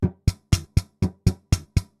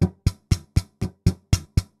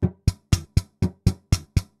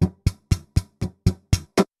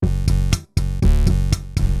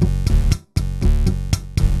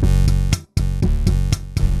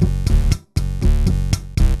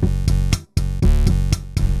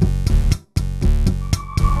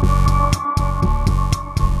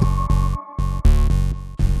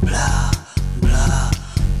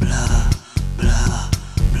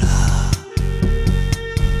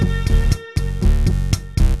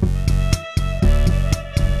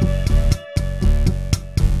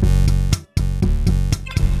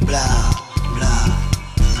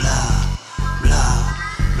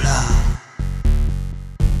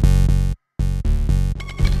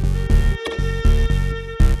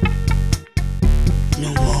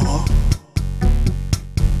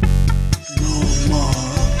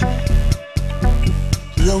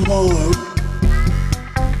No more.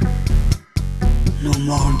 No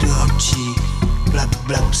more dirty blab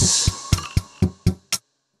blabs.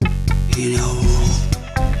 In our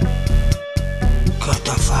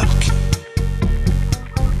catafalque.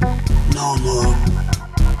 No more.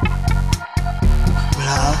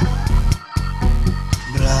 Blah,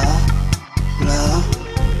 blah, blah.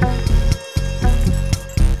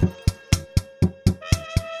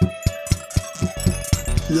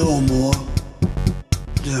 No more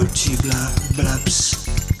dirty blabs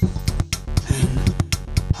in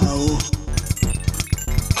our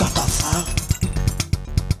catafalque.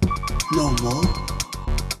 No more.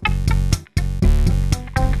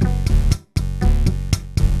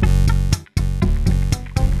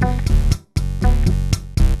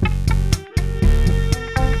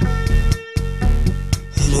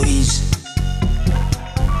 Héloïse,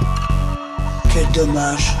 quel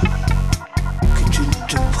dommage que tu ne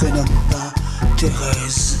te prénommes pas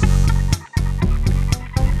Thérèse.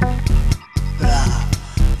 Bla,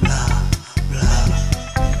 bla, bla,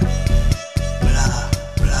 bla,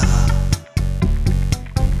 bla.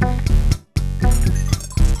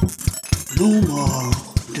 No more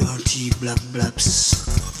dirty blab blabs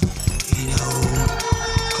in our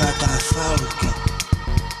catafalque.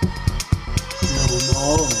 No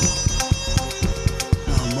more.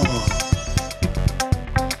 No more.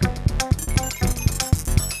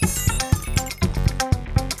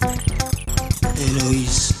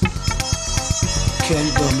 Héloïse, quel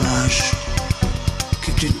dommage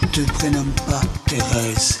que tu ne te prénommes pas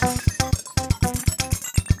Thérèse.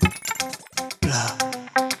 Bla,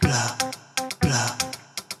 bla, bla,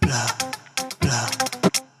 bla, bla.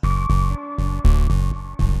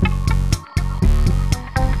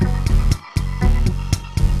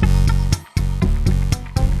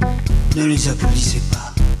 Ne les applaudissez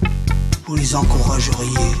pas, vous les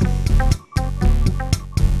encourageriez.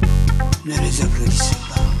 Ne les applaudissez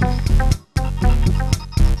pas.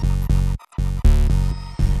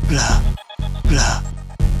 Bla, bla,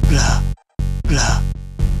 bla, bla,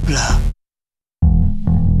 bla.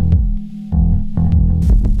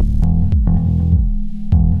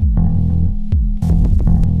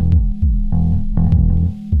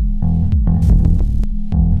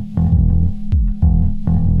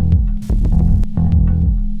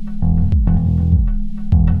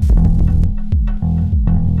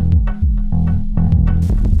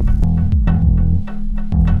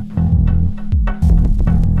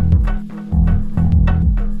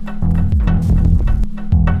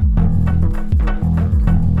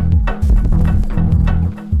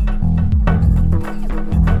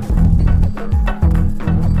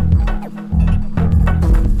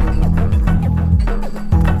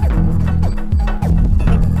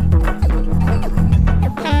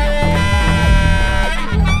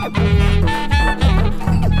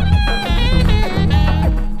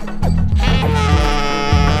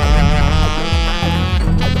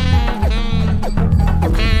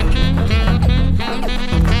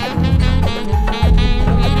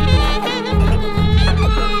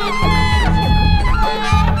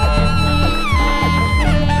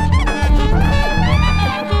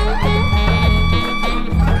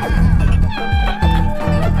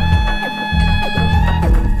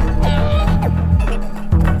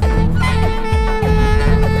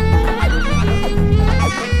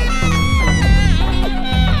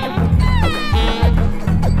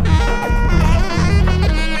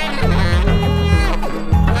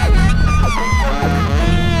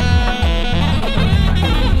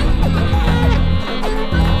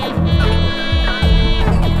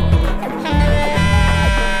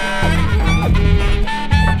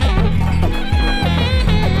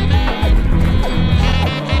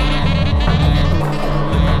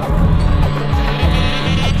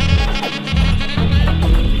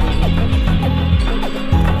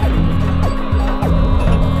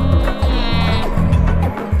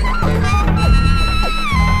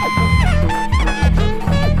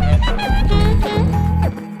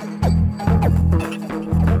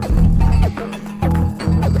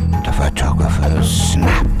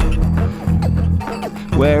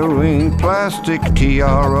 Wearing plastic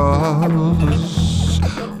tiaras,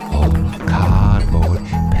 all cardboard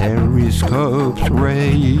periscopes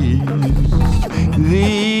raised.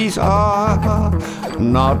 These are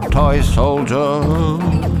not toy soldiers.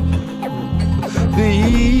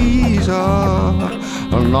 These are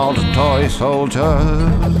not toy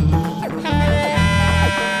soldiers.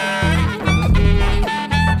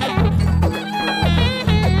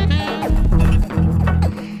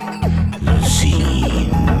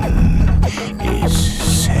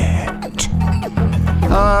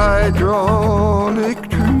 Hydraulic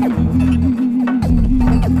trees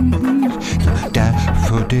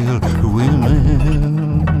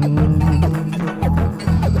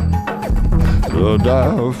The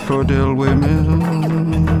daffodil women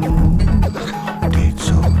did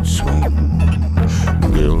sword swing,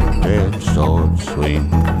 gilded sword swing.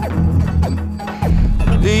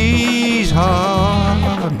 These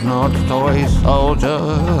are not toy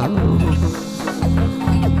soldiers.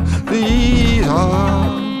 These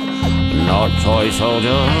are not toy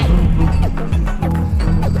soldiers.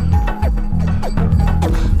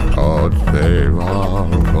 God save our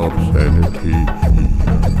obscenity.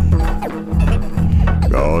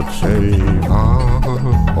 God save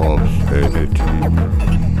our obscenity.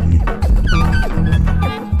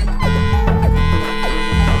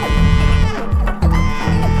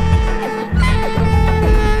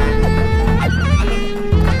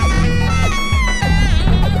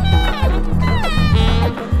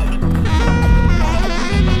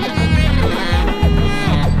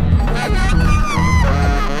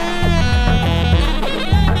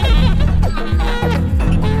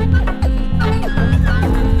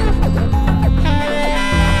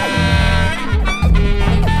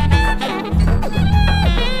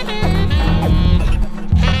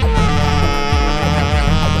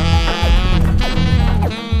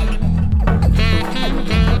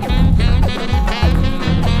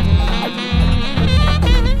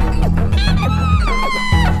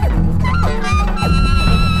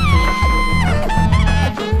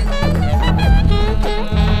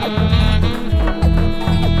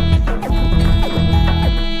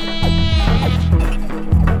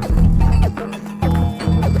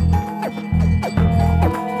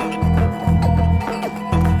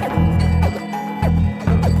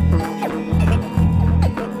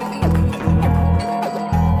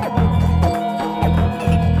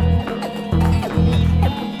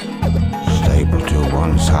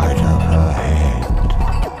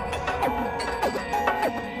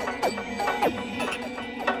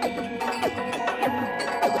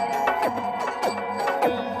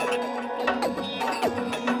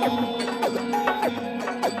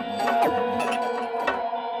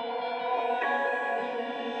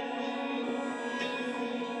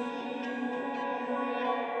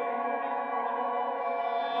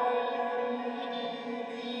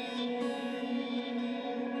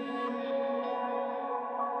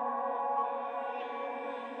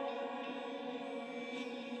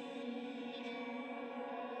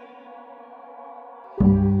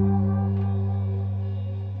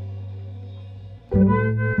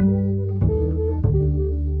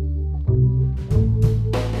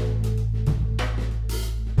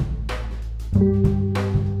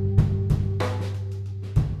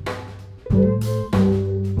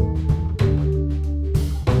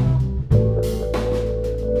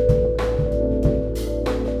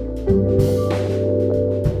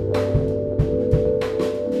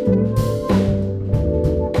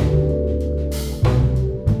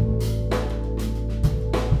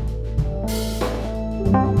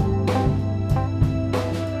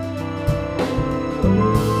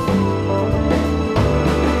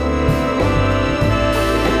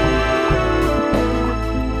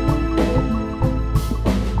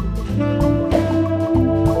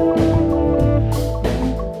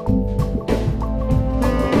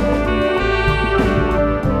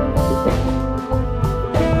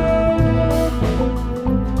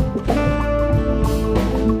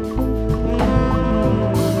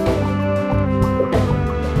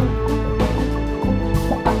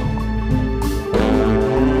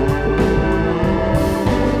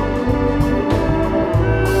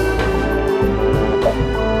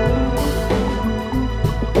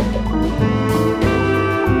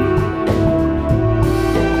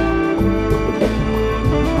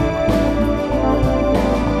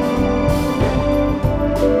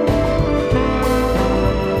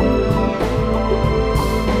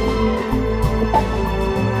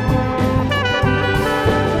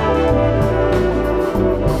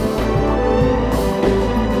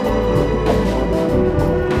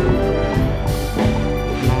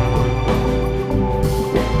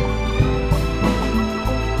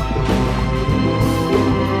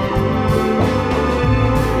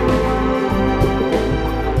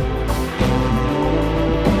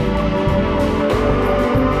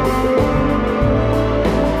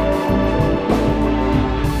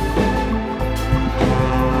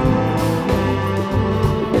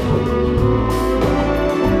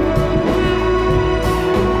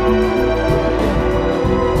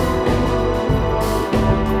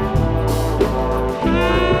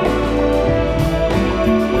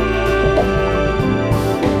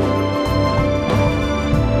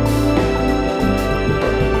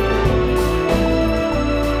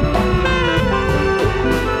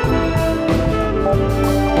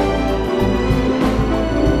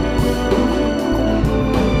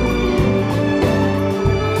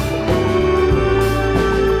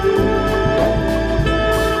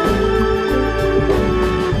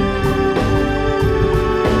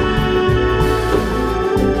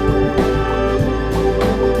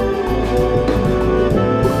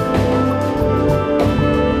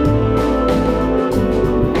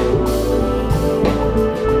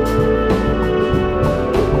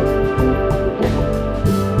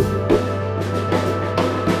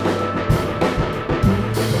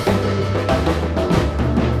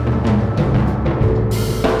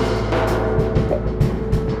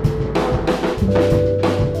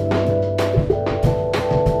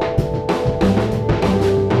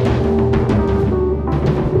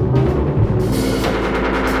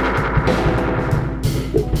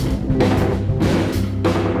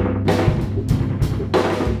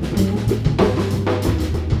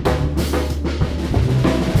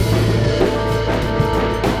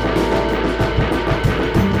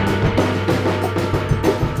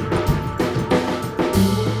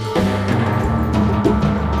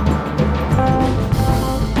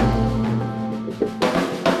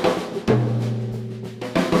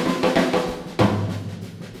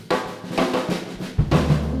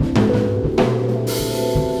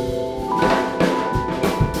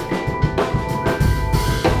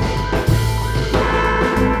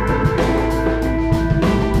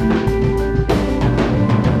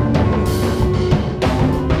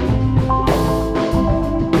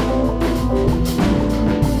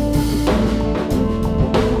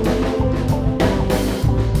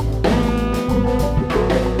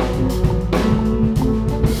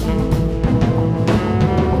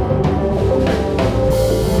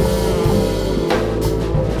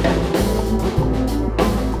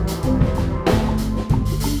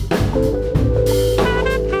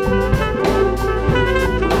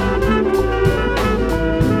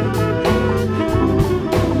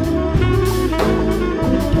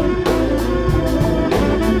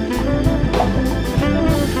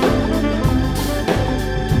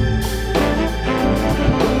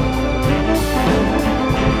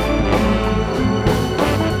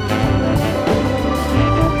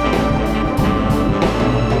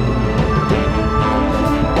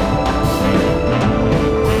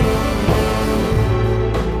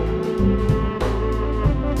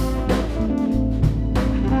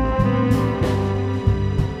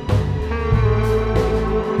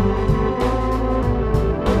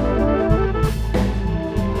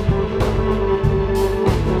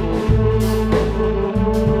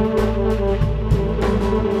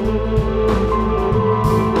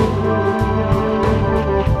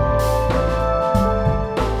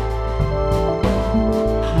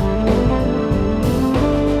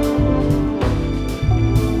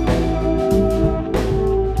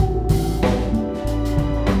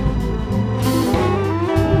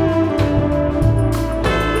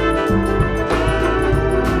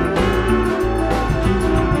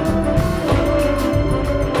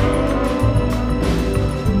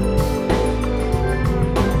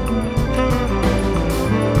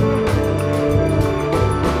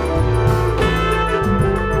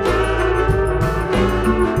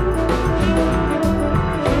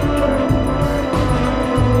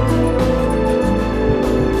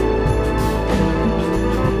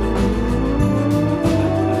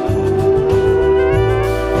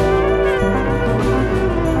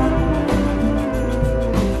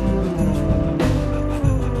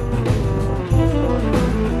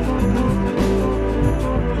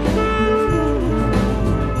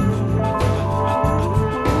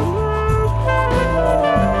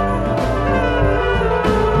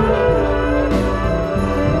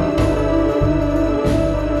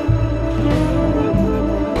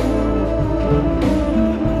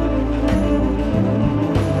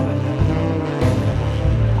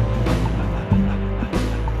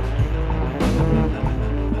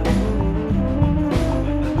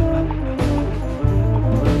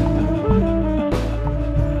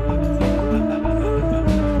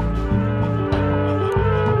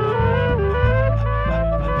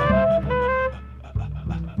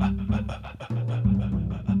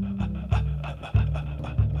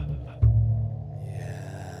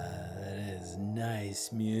 was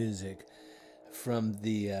nice music from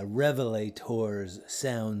the Revelators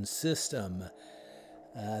sound system.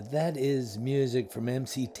 That is music from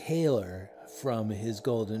MC Taylor from his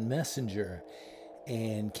Golden Messenger,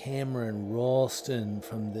 and Cameron Ralston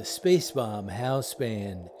from the Space Bomb House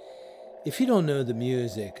Band. If you don't know the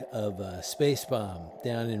music of Space Bomb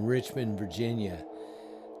down in Richmond, Virginia,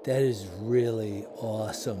 that is really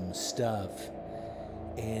awesome stuff.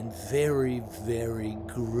 And very, very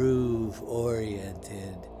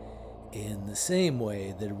groove-oriented in the same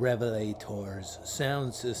way that Revelators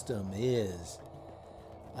sound system is.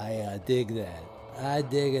 I dig that. I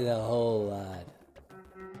dig it a whole lot.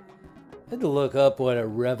 I had to look up what a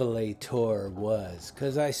Revelator was,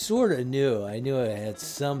 because I sort of knew. I knew it had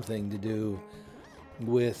something to do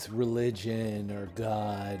with religion or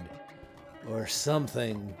God or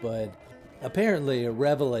something, but apparently a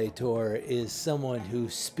Revelator is someone who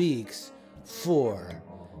speaks for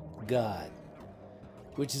God,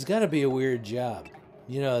 which has got to be a weird job.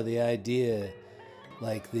 You know, the idea,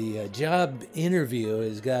 like the job interview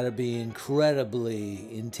has got to be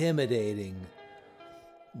incredibly intimidating,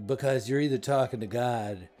 because you're either talking to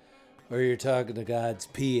God or you're talking to God's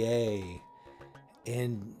PA.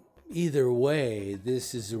 And either way,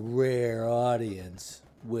 this is a rare audience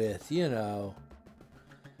with, you know,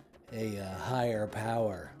 a higher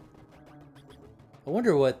power. I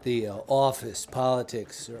wonder what the office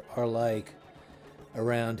politics are like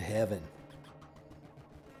around heaven.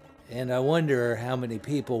 And I wonder how many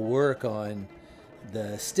people work on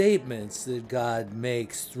the statements that God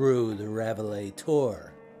makes through the Revelator.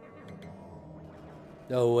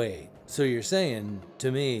 Oh, wait. So you're saying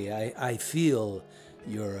to me, I feel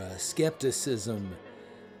your skepticism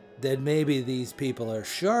that maybe these people are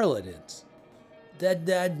charlatans.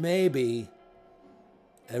 That maybe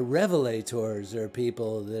Revelators are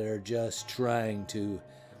people that are just trying to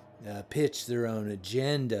pitch their own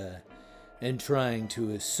agenda and trying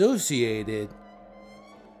to associate it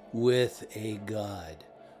with a god.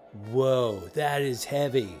 Whoa, that is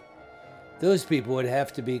heavy. Those people would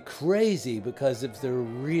have to be crazy, because if there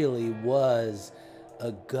really was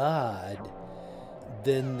a god,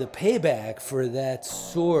 then the payback for that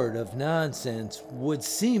sort of nonsense would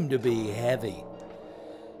seem to be heavy.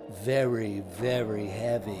 Very, very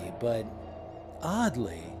heavy. But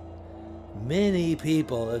oddly, many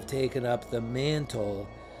people have taken up the mantle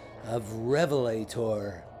of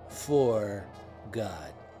Revelator for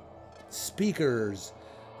God. Speakers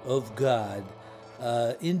of God,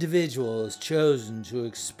 individuals chosen to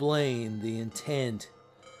explain the intent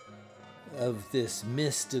of this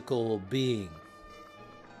mystical being.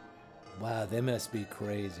 Wow, they must be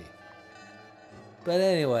crazy. But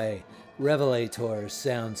anyway, Revelators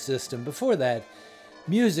sound system. Before that,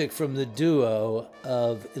 music from the duo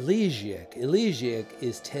of Elegiac. Elegiac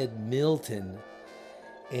is Ted Milton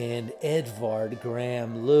and Edvard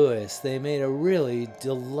Graham Lewis. They made a really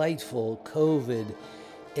delightful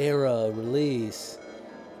COVID-era release,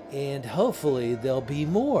 and hopefully there'll be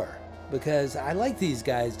more, because I like these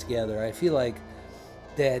guys together. I feel like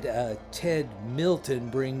that Ted Milton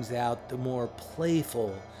brings out the more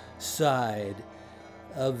playful side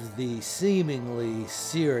of the seemingly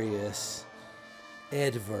serious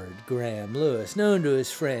Edvard Graham Lewis, known to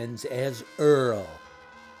his friends as Earl.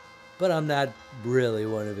 But I'm not really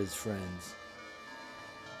one of his friends.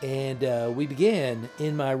 And we began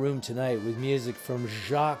in my room tonight with music from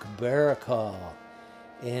Jacques Berrocal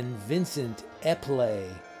and Vincent Epplay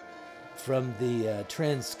from the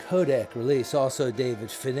Transcodec release. Also David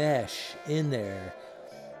Fenech in there.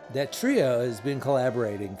 That trio has been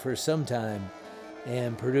collaborating for some time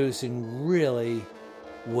and producing really,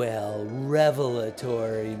 well,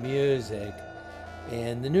 revelatory music.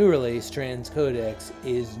 And the new release, Transcodex,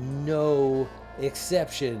 is no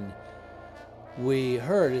exception. We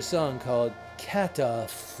heard a song called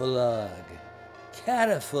Catafalque.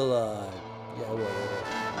 Catafalque. Yeah, whatever.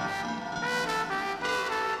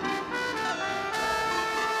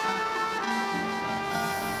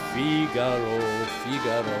 Figaro,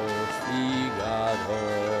 Figaro, Figaro.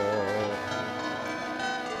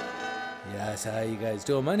 Yes, how you guys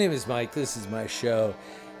doing? My name is Mike. This is my show.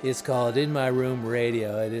 It's called In My Room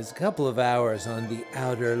Radio. It is a couple of hours on the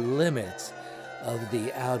outer limits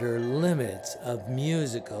of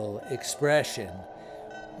musical expression.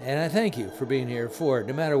 And I thank you for being here for it,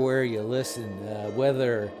 no matter where you listen,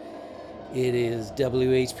 whether it is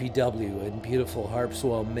WHPW in beautiful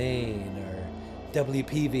Harpswell, Maine, or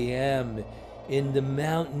WPVM in the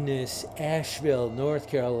mountainous Asheville, North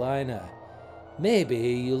Carolina. Maybe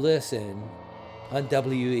you listen on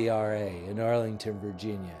WERA in Arlington,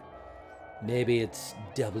 Virginia. Maybe it's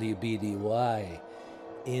WBDY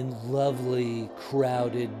in lovely,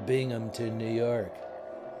 crowded Binghamton, New York.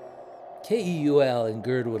 KEUL in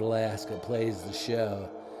Girdwood, Alaska plays the show.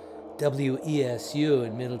 WESU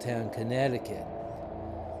in Middletown, Connecticut.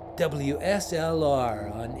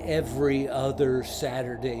 WSLR on every other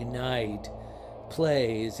Saturday night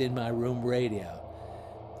plays in my room radio.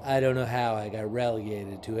 I don't know how I got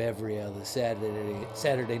relegated to every other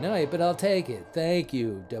Saturday night, but I'll take it. Thank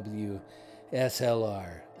you,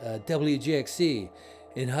 WSLR. WGXC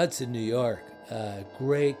in Hudson, New York.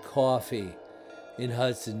 Great coffee in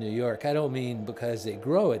Hudson, New York. I don't mean because they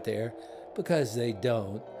grow it there, because they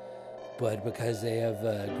don't, but because they have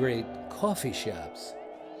great coffee shops.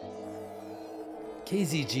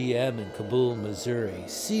 KZGM in Kabul, Missouri.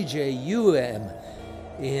 CJUM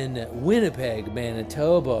in Winnipeg,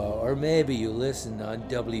 Manitoba, or maybe you listen on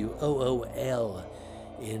WOOL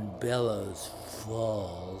in Bellows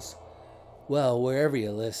Falls. Well, wherever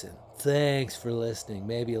you listen, thanks for listening.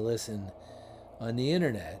 Maybe you listen on the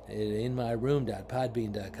internet at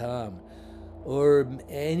inmyroom.podbean.com or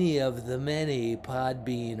any of the many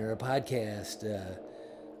Podbean or podcast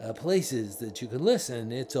places that you can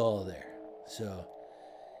listen. It's all there. So,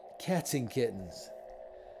 cats and kittens,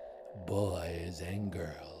 boys and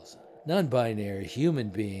girls, non-binary human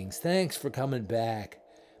beings, thanks for coming back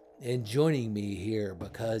and joining me here,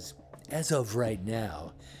 because as of right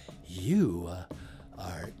now, you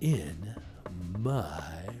are in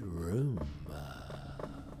my room.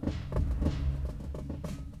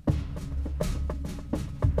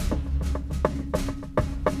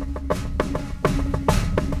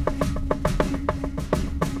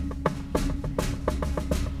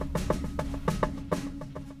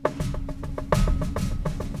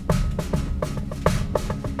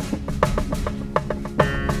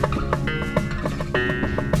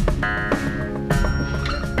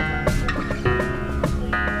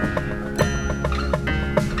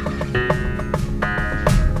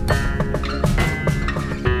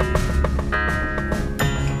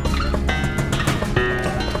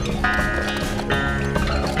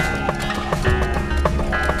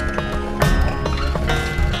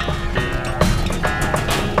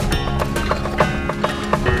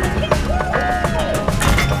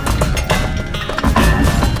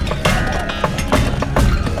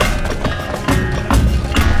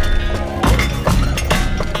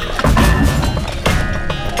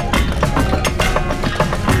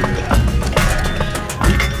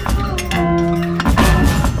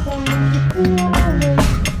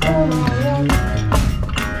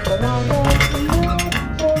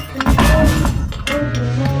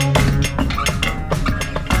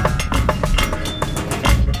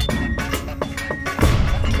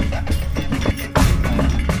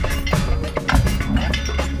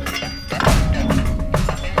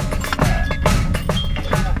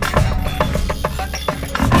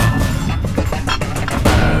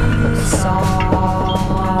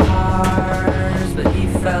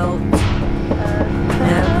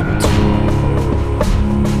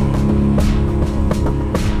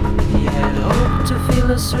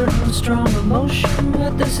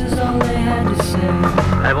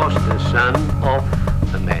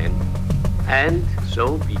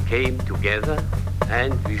 Together,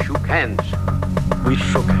 and we shook hands. We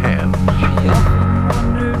shook hands. We often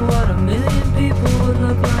wondered what a million people would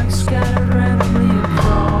look like scattered randomly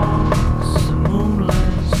across the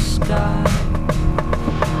moonless sky.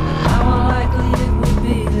 And how unlikely it would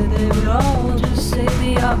be that they would all just say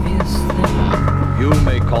the obvious thing. You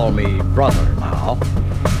may call me brother now.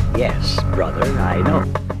 Yes, brother, I know.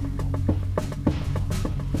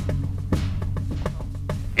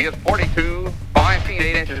 He is 42, 5 feet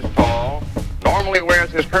 8 inches tall, normally wears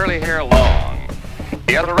his curly hair long.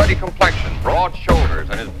 He has a ruddy complexion, broad shoulders,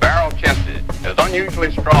 and is barrel-chested, is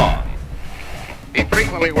unusually strong. He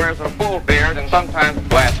frequently wears a full beard and sometimes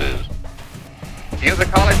glasses. He is a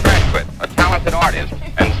college graduate, a talented artist,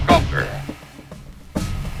 and sculptor.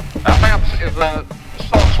 Now, Lamps is a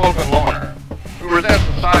soft-spoken loner who resents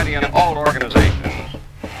society and all organizations.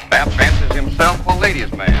 Lamps fancies himself a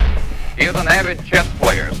ladies' man. He is an avid chess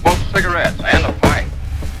player, smokes cigarettes and a pipe.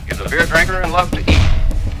 He is a beer drinker and loves to eat.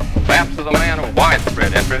 Lamps is a man of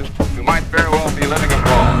widespread interest who might very well be living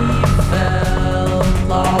abroad. We felt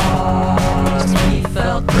lost, we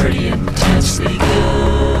felt pretty intensely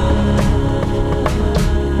good.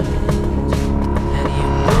 And he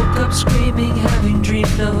woke up screaming, having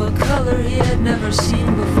dreamed of a color he had never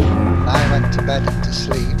seen before. I went to bed and to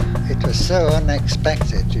sleep. It was so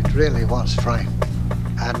unexpected, it really was frightening.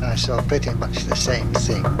 And I saw pretty much the same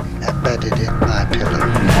thing embedded in my pillow. We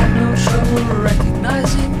had no trouble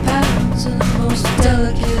recognizing patterns in the most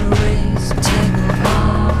delicate arrays, tangled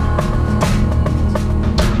lines.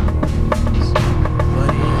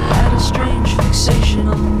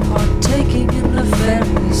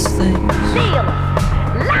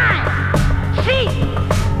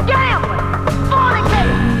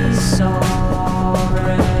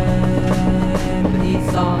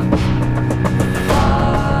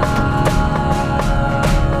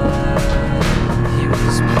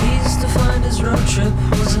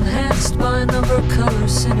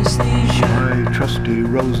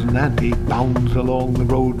 Auntie bounds along the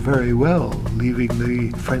road very well, leaving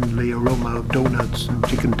the friendly aroma of donuts and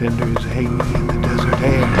chicken tenders hanging in the desert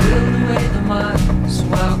air. Build away the miles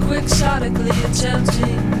while quixotically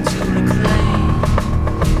attempting to reclaim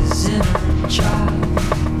his inner child.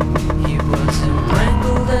 He was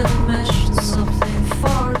entangled and enmeshed in something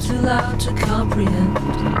far too loud to comprehend.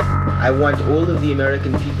 I want all of the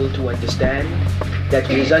American people to understand that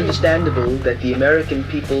it is understandable that the American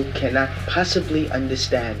people cannot possibly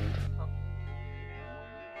understand.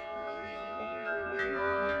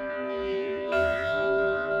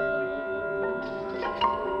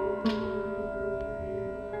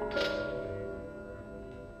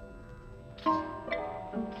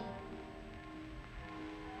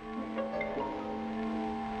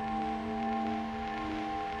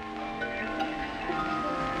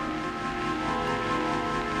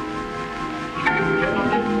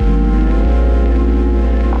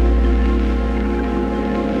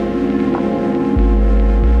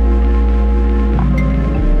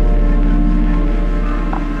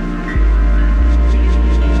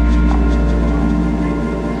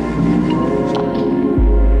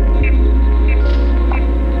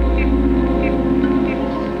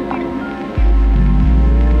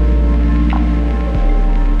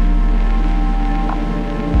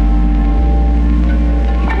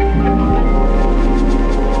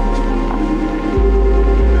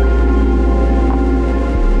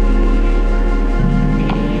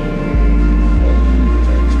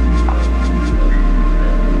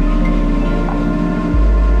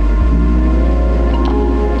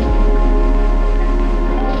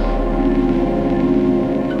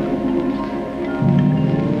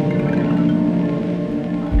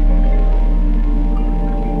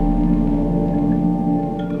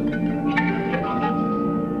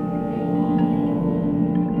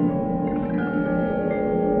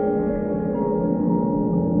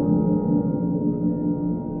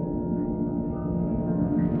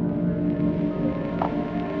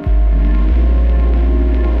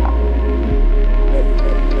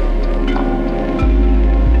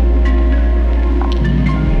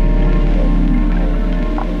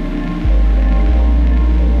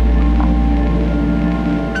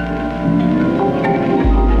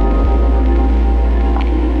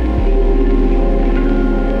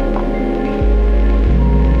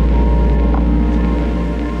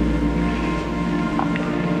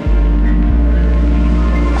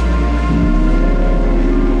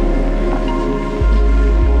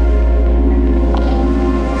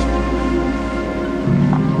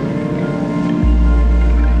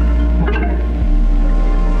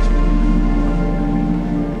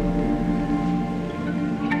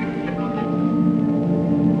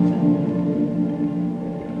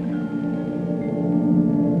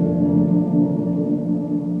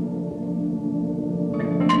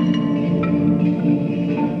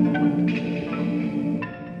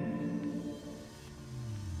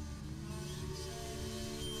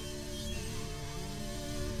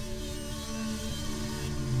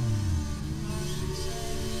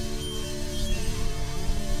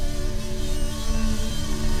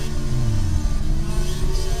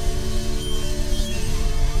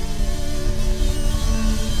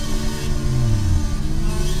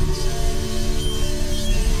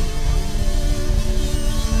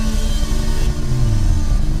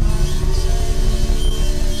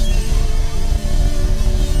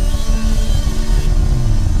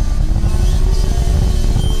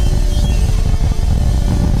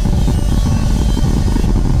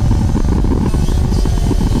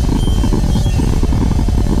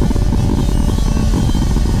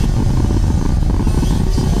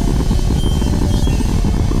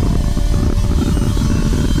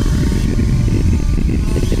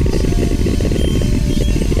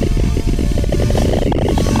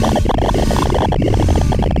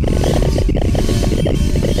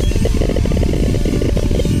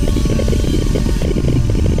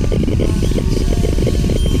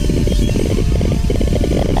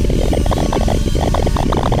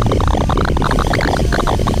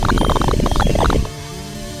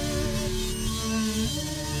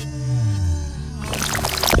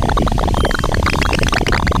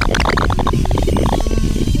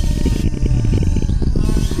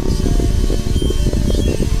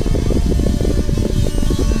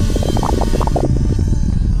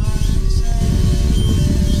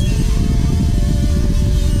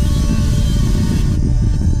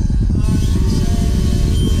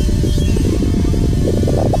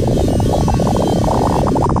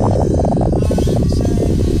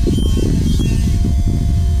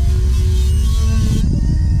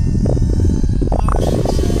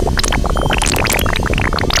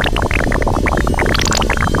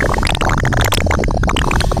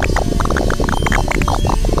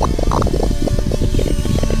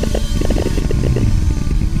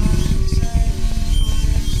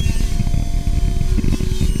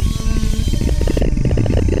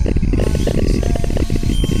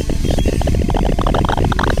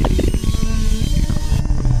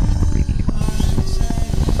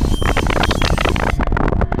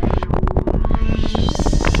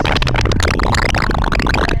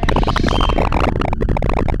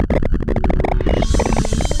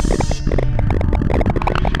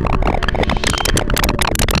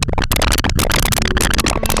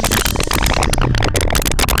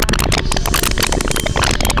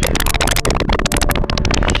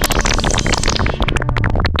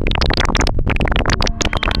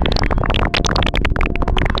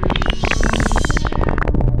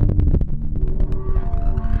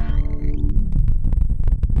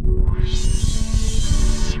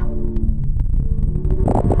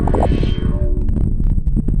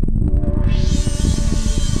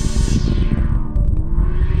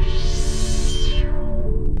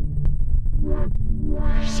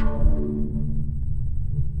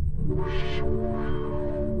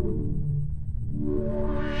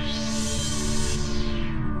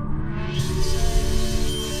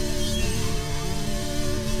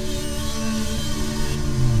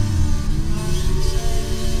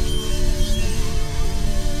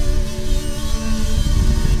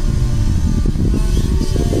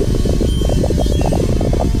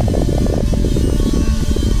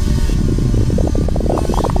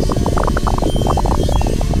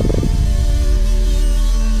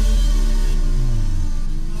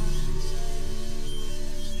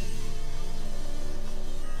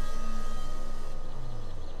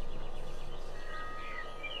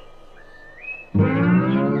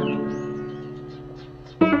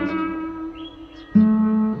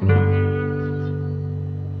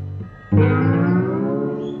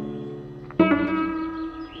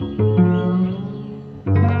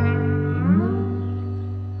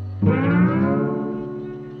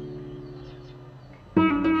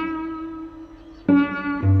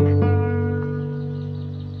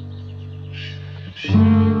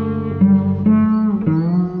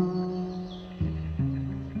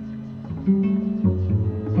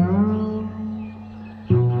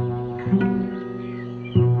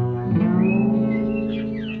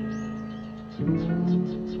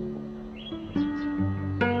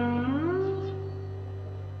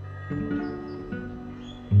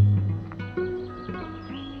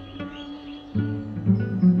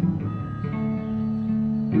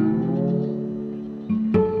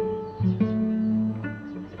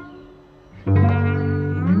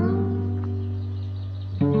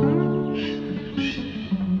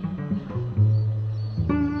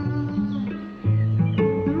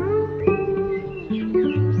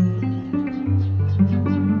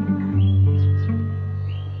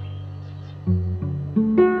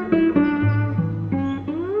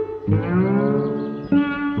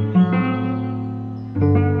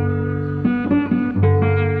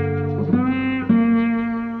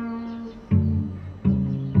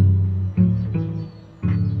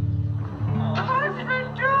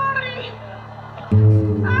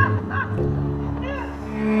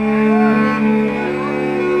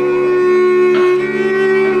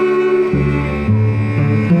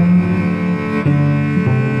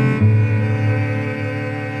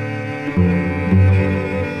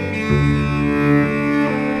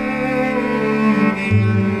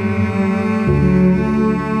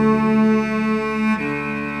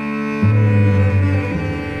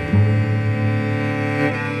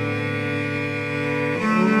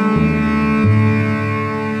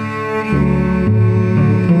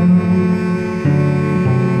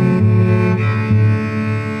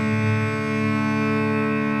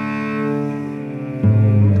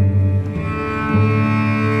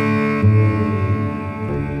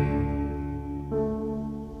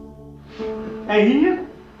 En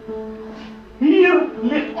hier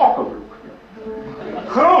ligt Okkenbroek.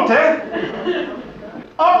 Groot, hè?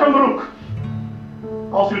 Okkenbroek.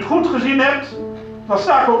 Als u het goed gezien hebt, dan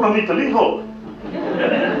sta ik ook nog niet te liegen op.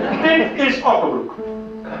 Dit is Okkenbroek.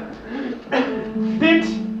 Dit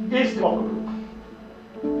is de Okkenbroek.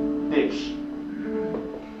 Dit.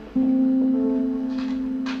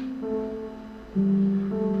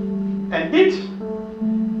 En dit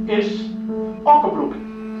is Okkenbroek.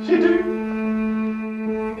 Ziet u?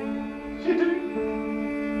 Ziet u?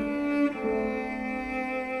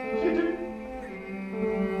 Ziet u?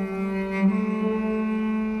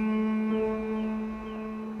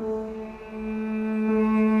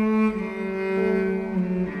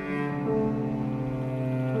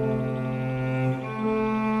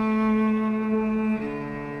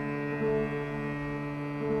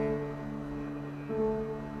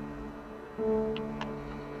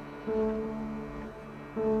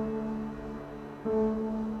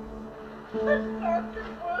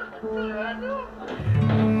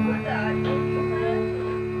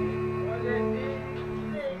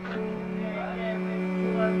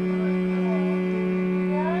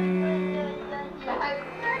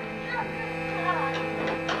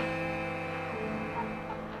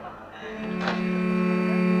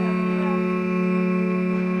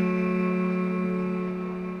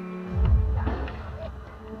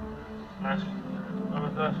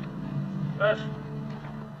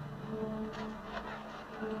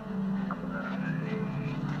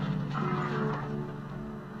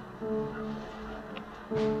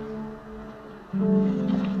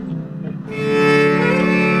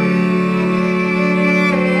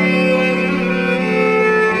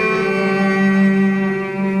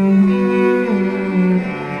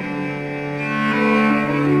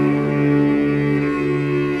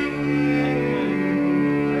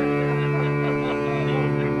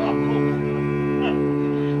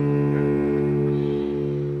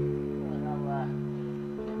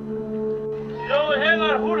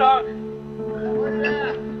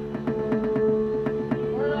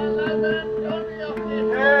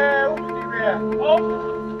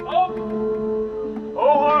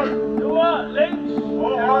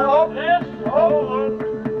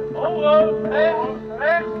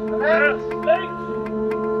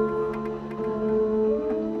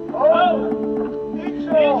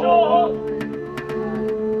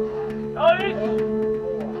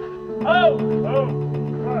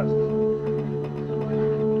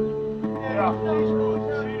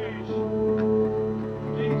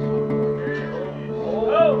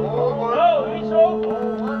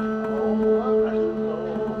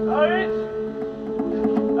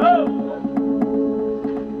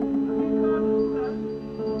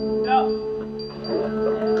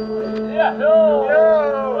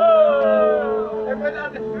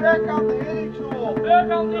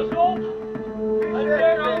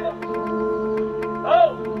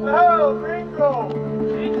 Oh, Zo.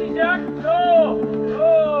 Zit die zak? Zo.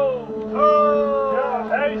 Zo. Zo. Ja,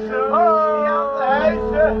 hijsen. Ja,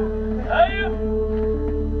 hijsen. Hijsen.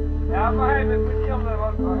 Ja, maar hij moet niet om de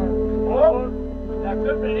wat maken. Oh. Ja,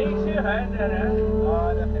 kun je links hier, hè? Daar, hè? Ah,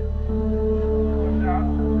 dat is. Ja.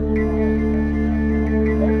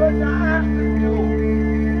 Ik moet naar achter toe.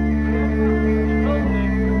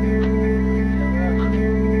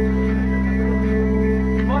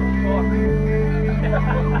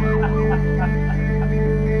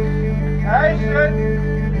 Hijsen!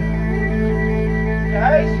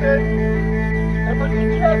 Hijsen! Dat moet je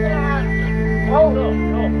trekken aan! Oh, no,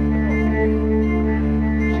 no, no.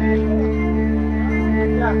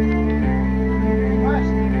 Ja.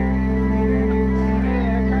 Vast. Nee,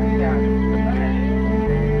 dat kan niet aan.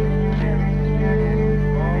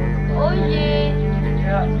 Oh jee!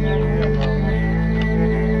 Ja,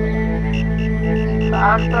 de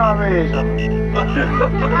achter aanwezig. Wat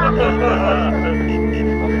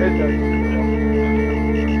is dat?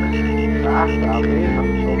 Achter aanwezig,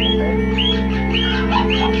 zo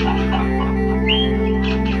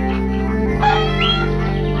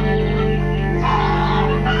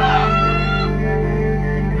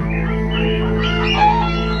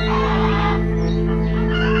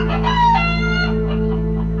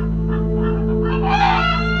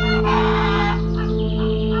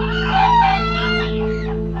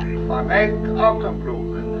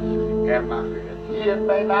Fenech-Okkenblues. En mag u het hier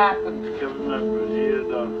bij laten? Ik heb het met plezier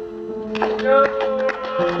dan.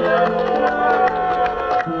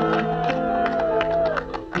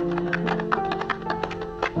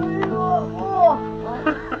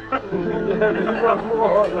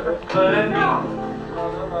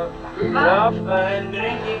 Ja, en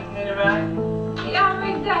drinking erbij. Ja, maar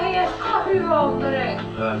ik dacht eerst koffie wil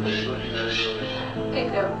drinken.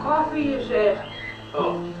 Ik heb koffie gezegd.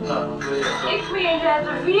 Oh, nou, ik weet dat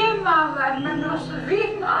er 4 man was, maar nog er 4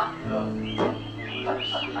 man.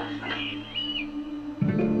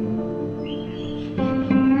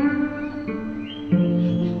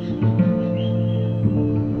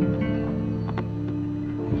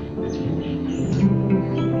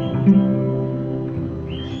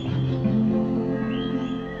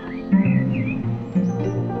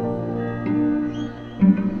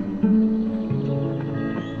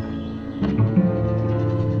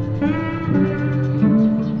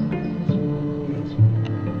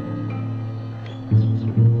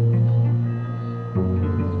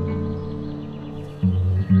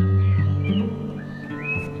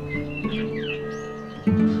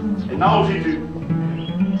 Nou ziet u,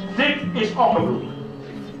 dit is Okkenbloed.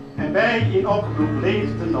 En wij in Okkenbloed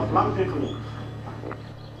leefden nog lang en gelukkig.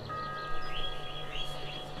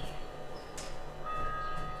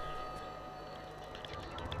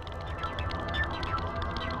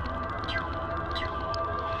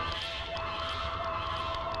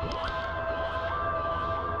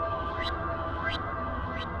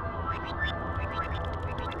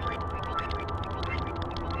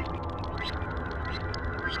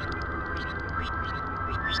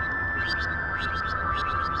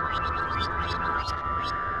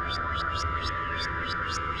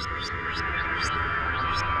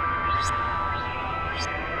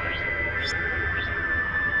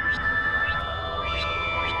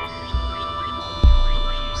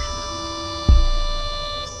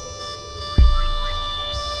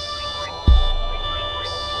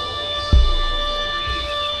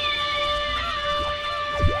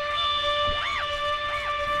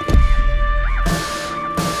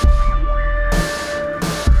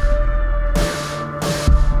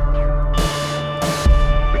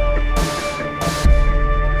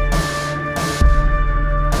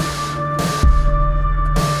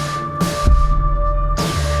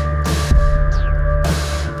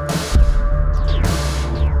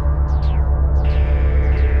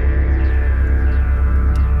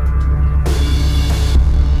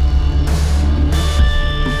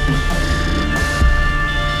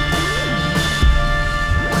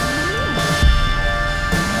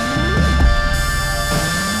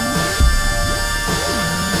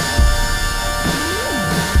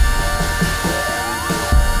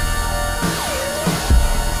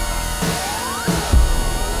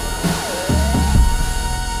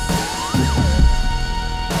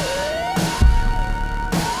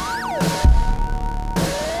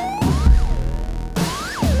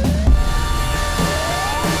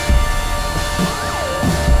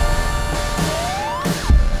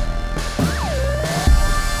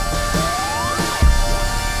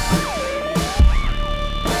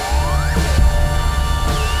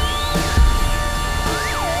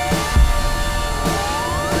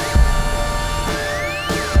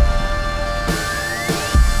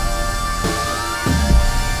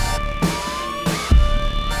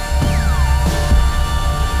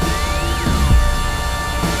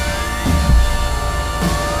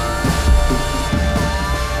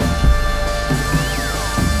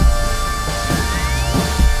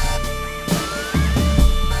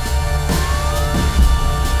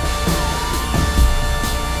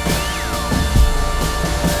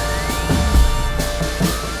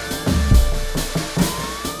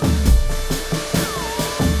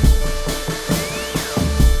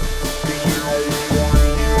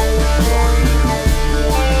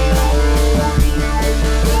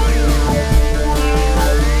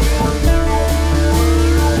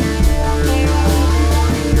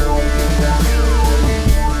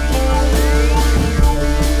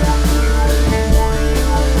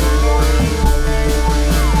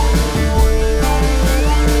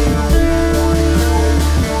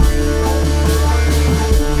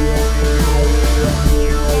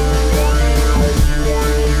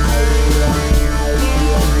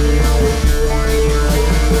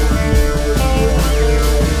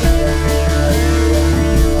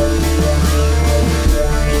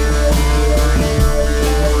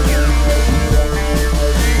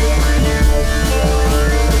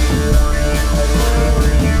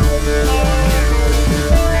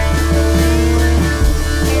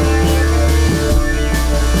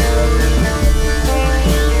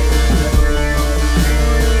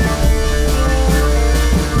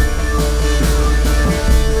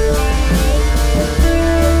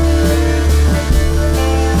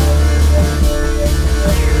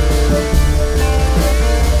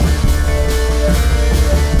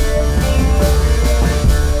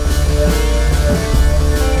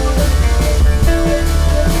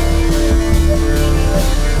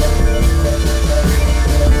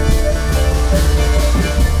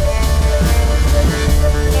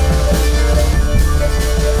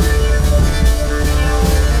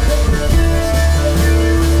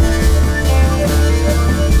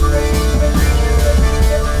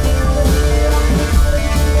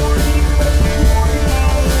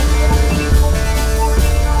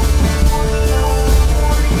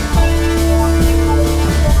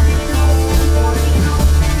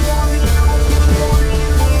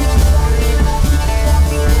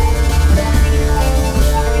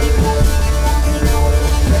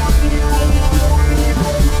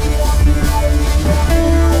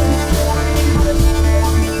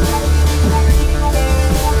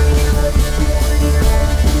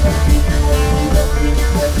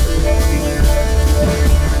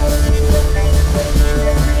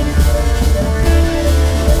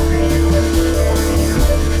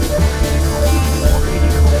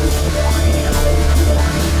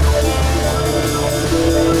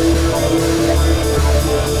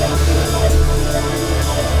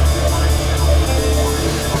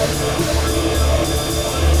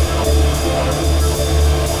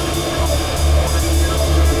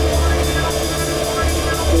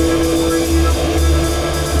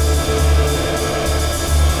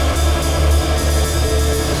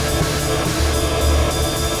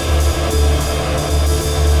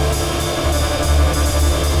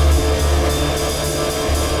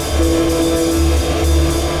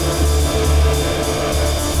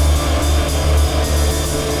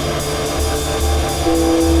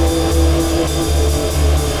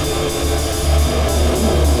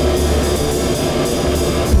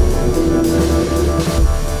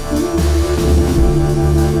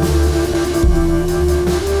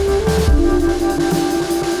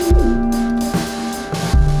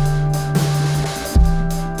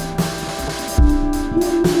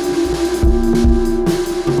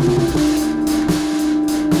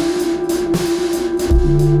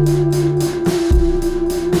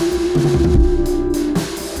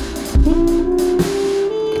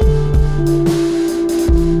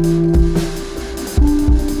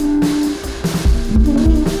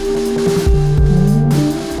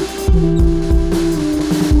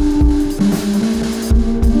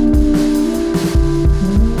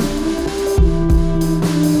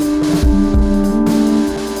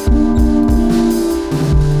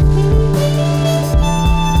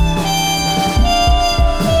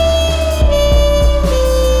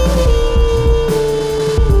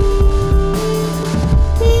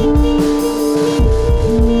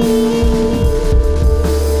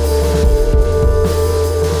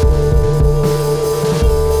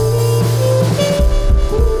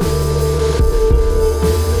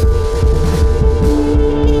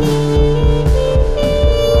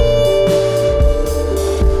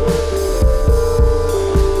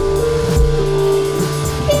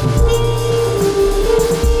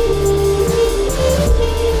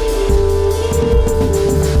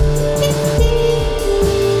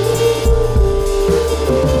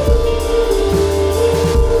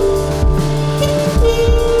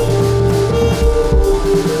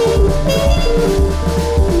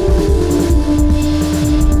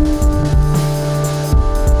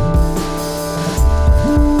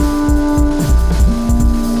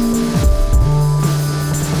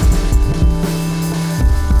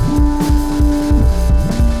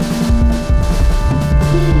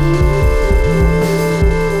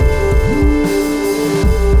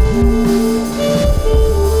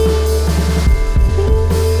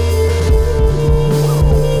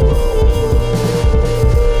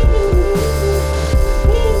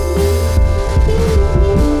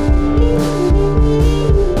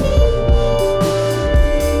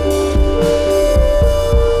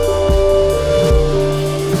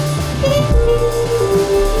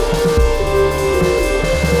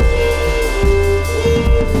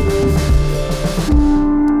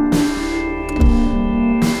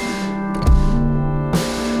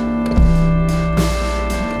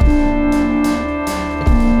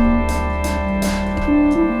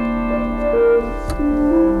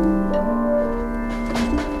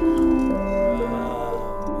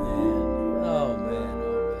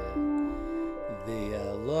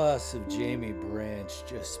 loss of Jamie Branch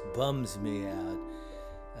just bums me out.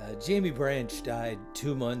 Jamie Branch died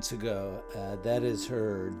 2 months ago. That is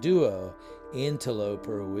her duo,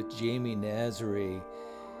 Anteloper, with Jamie Nazary.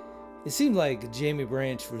 It seemed like Jamie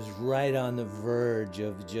Branch was right on the verge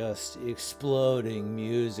of just exploding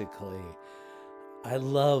musically. I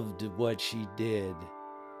loved what she did,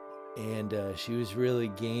 and she was really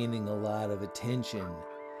gaining a lot of attention.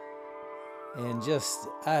 And just,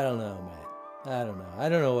 I don't know, man. I don't know. I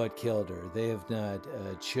don't know what killed her. They have not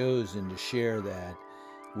chosen to share that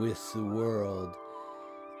with the world.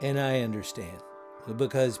 And I understand.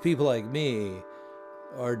 Because people like me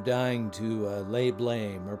are dying to lay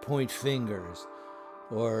blame or point fingers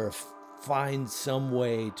or find some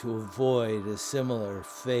way to avoid a similar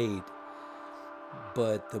fate.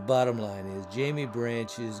 But the bottom line is Jamie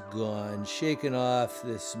Branch is gone, shaken off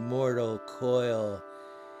this mortal coil,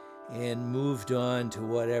 and moved on to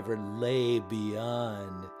whatever lay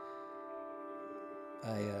beyond.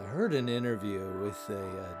 I heard an interview with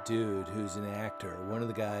a dude who's an actor, one of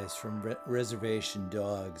the guys from Reservation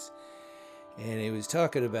Dogs, and he was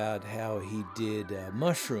talking about how he did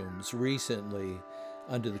mushrooms recently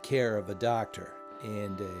under the care of a doctor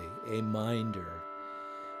and a minder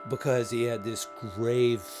because he had this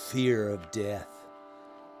grave fear of death.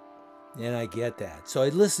 And I get that. So I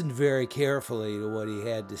listened very carefully to what he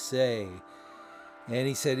had to say. And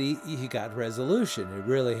he said he got resolution. It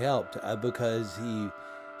really helped because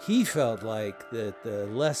he felt like that the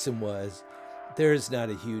lesson was there's not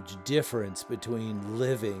a huge difference between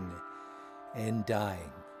living and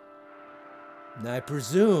dying. And I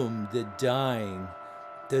presume that dying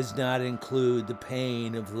does not include the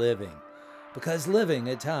pain of living, because living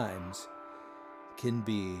at times can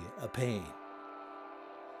be a pain.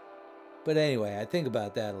 But anyway, I think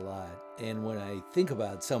about that a lot. And when I think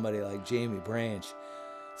about somebody like Jamie Branch,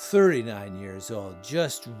 39 years old,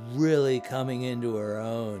 just really coming into her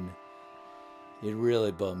own, it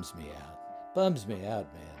really bums me out. Bums me out,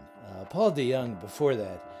 man. Paul DeYoung before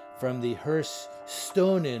that, from the Hearst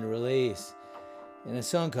Stonin release, in a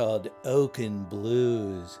song called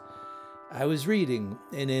Okkenblues. I was reading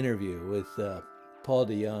an interview with Paul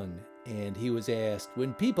DeYoung, and he was asked,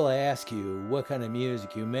 when people ask you what kind of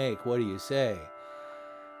music you make, what do you say?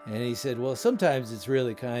 And he said, well, sometimes it's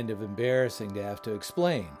really kind of embarrassing to have to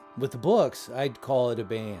explain. With the books, I'd call it a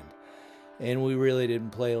band. And we really didn't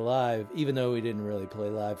play live, even though we didn't really play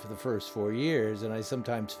live for the first 4 years. And I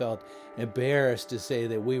sometimes felt embarrassed to say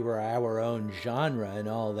that we were our own genre and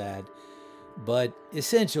all that. But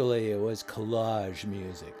essentially, it was collage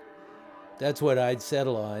music. That's what I'd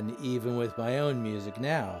settle on, even with my own music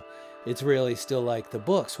now. It's really still like the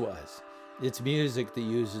books was. It's music that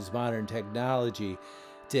uses modern technology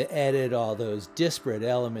to edit all those disparate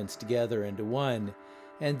elements together into one,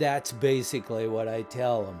 and that's basically what I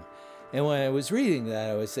tell them. And when I was reading that,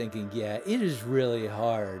 I was thinking, yeah, it is really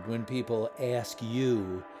hard when people ask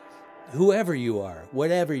you, whoever you are,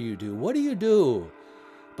 whatever you do, what do you do?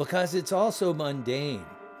 Because it's also mundane.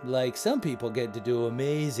 Like, some people get to do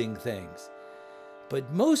amazing things.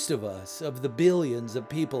 But most of us, of the billions of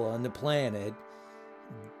people on the planet,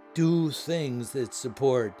 do things that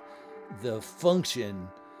support the function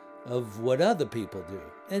of what other people do.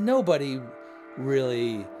 And nobody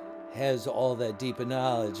really has all that deep a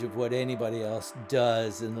knowledge of what anybody else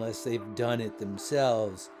does unless they've done it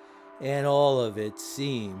themselves. And all of it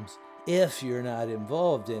seems, if you're not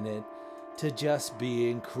involved in it, to just be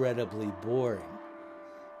incredibly boring.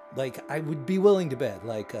 Like, I would be willing to bet,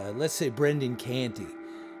 like, let's say Brendan Canty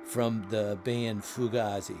from the band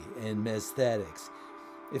Fugazi and Mesthetics.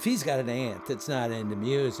 If he's got an aunt that's not into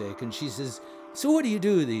music, and she says, so what do you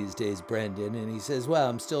do these days, Brendan? And he says, well,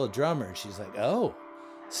 I'm still a drummer. And she's like, oh,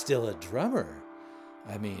 still a drummer?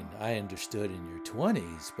 I mean, I understood in your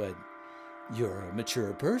 20s, but you're a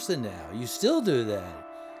mature person now. You still do that.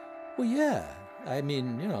 Well, yeah. I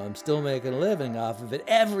mean, you know, I'm still making a living off of it.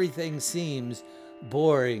 Everything seems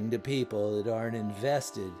boring to people that aren't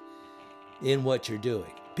invested in what you're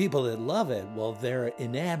doing. People that love it, well, they're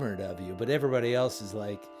enamored of you, but everybody else is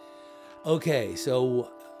like, okay,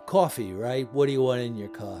 coffee, right? What do you want in your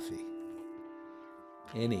coffee?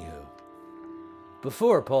 Anywho,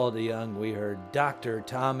 before Paul DeYoung, we heard Dr.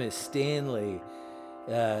 Thomas Stanley,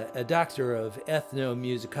 a doctor of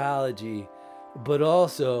ethnomusicology, but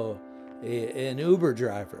also an Uber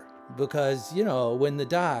driver. Because, you know, when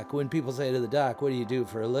people say to the doc, what do you do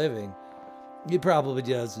for a living? He probably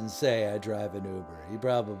doesn't say, I drive an Uber. He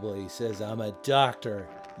probably says, I'm a doctor,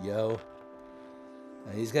 yo.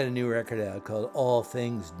 He's got a new record out called All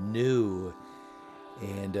Things New.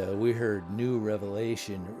 And we heard New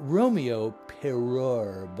Revelation. Romeo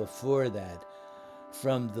Poirer before that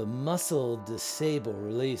from the Muscle to Sable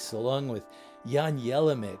release, along with Jan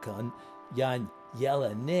Jelinek on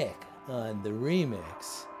the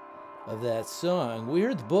remix of that song. We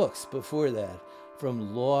heard the books before that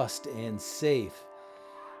from Lost and Safe,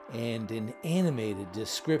 and an animated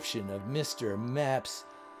description of Mr. Maps.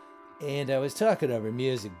 And I was talking over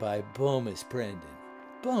music by Bomis Prendin,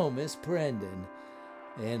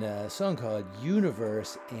 and a song called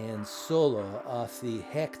Universe and Solo off the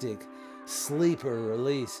Hectic Sleeper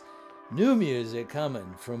release. New music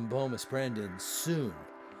coming from Bomis Prendin soon.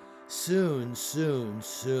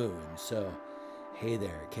 So, hey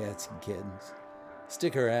there, cats and kittens.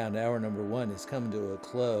 Stick around. Hour number 1 is coming to a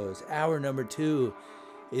close. Hour number 2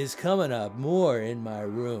 is coming up. More in my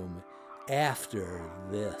room after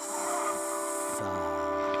this.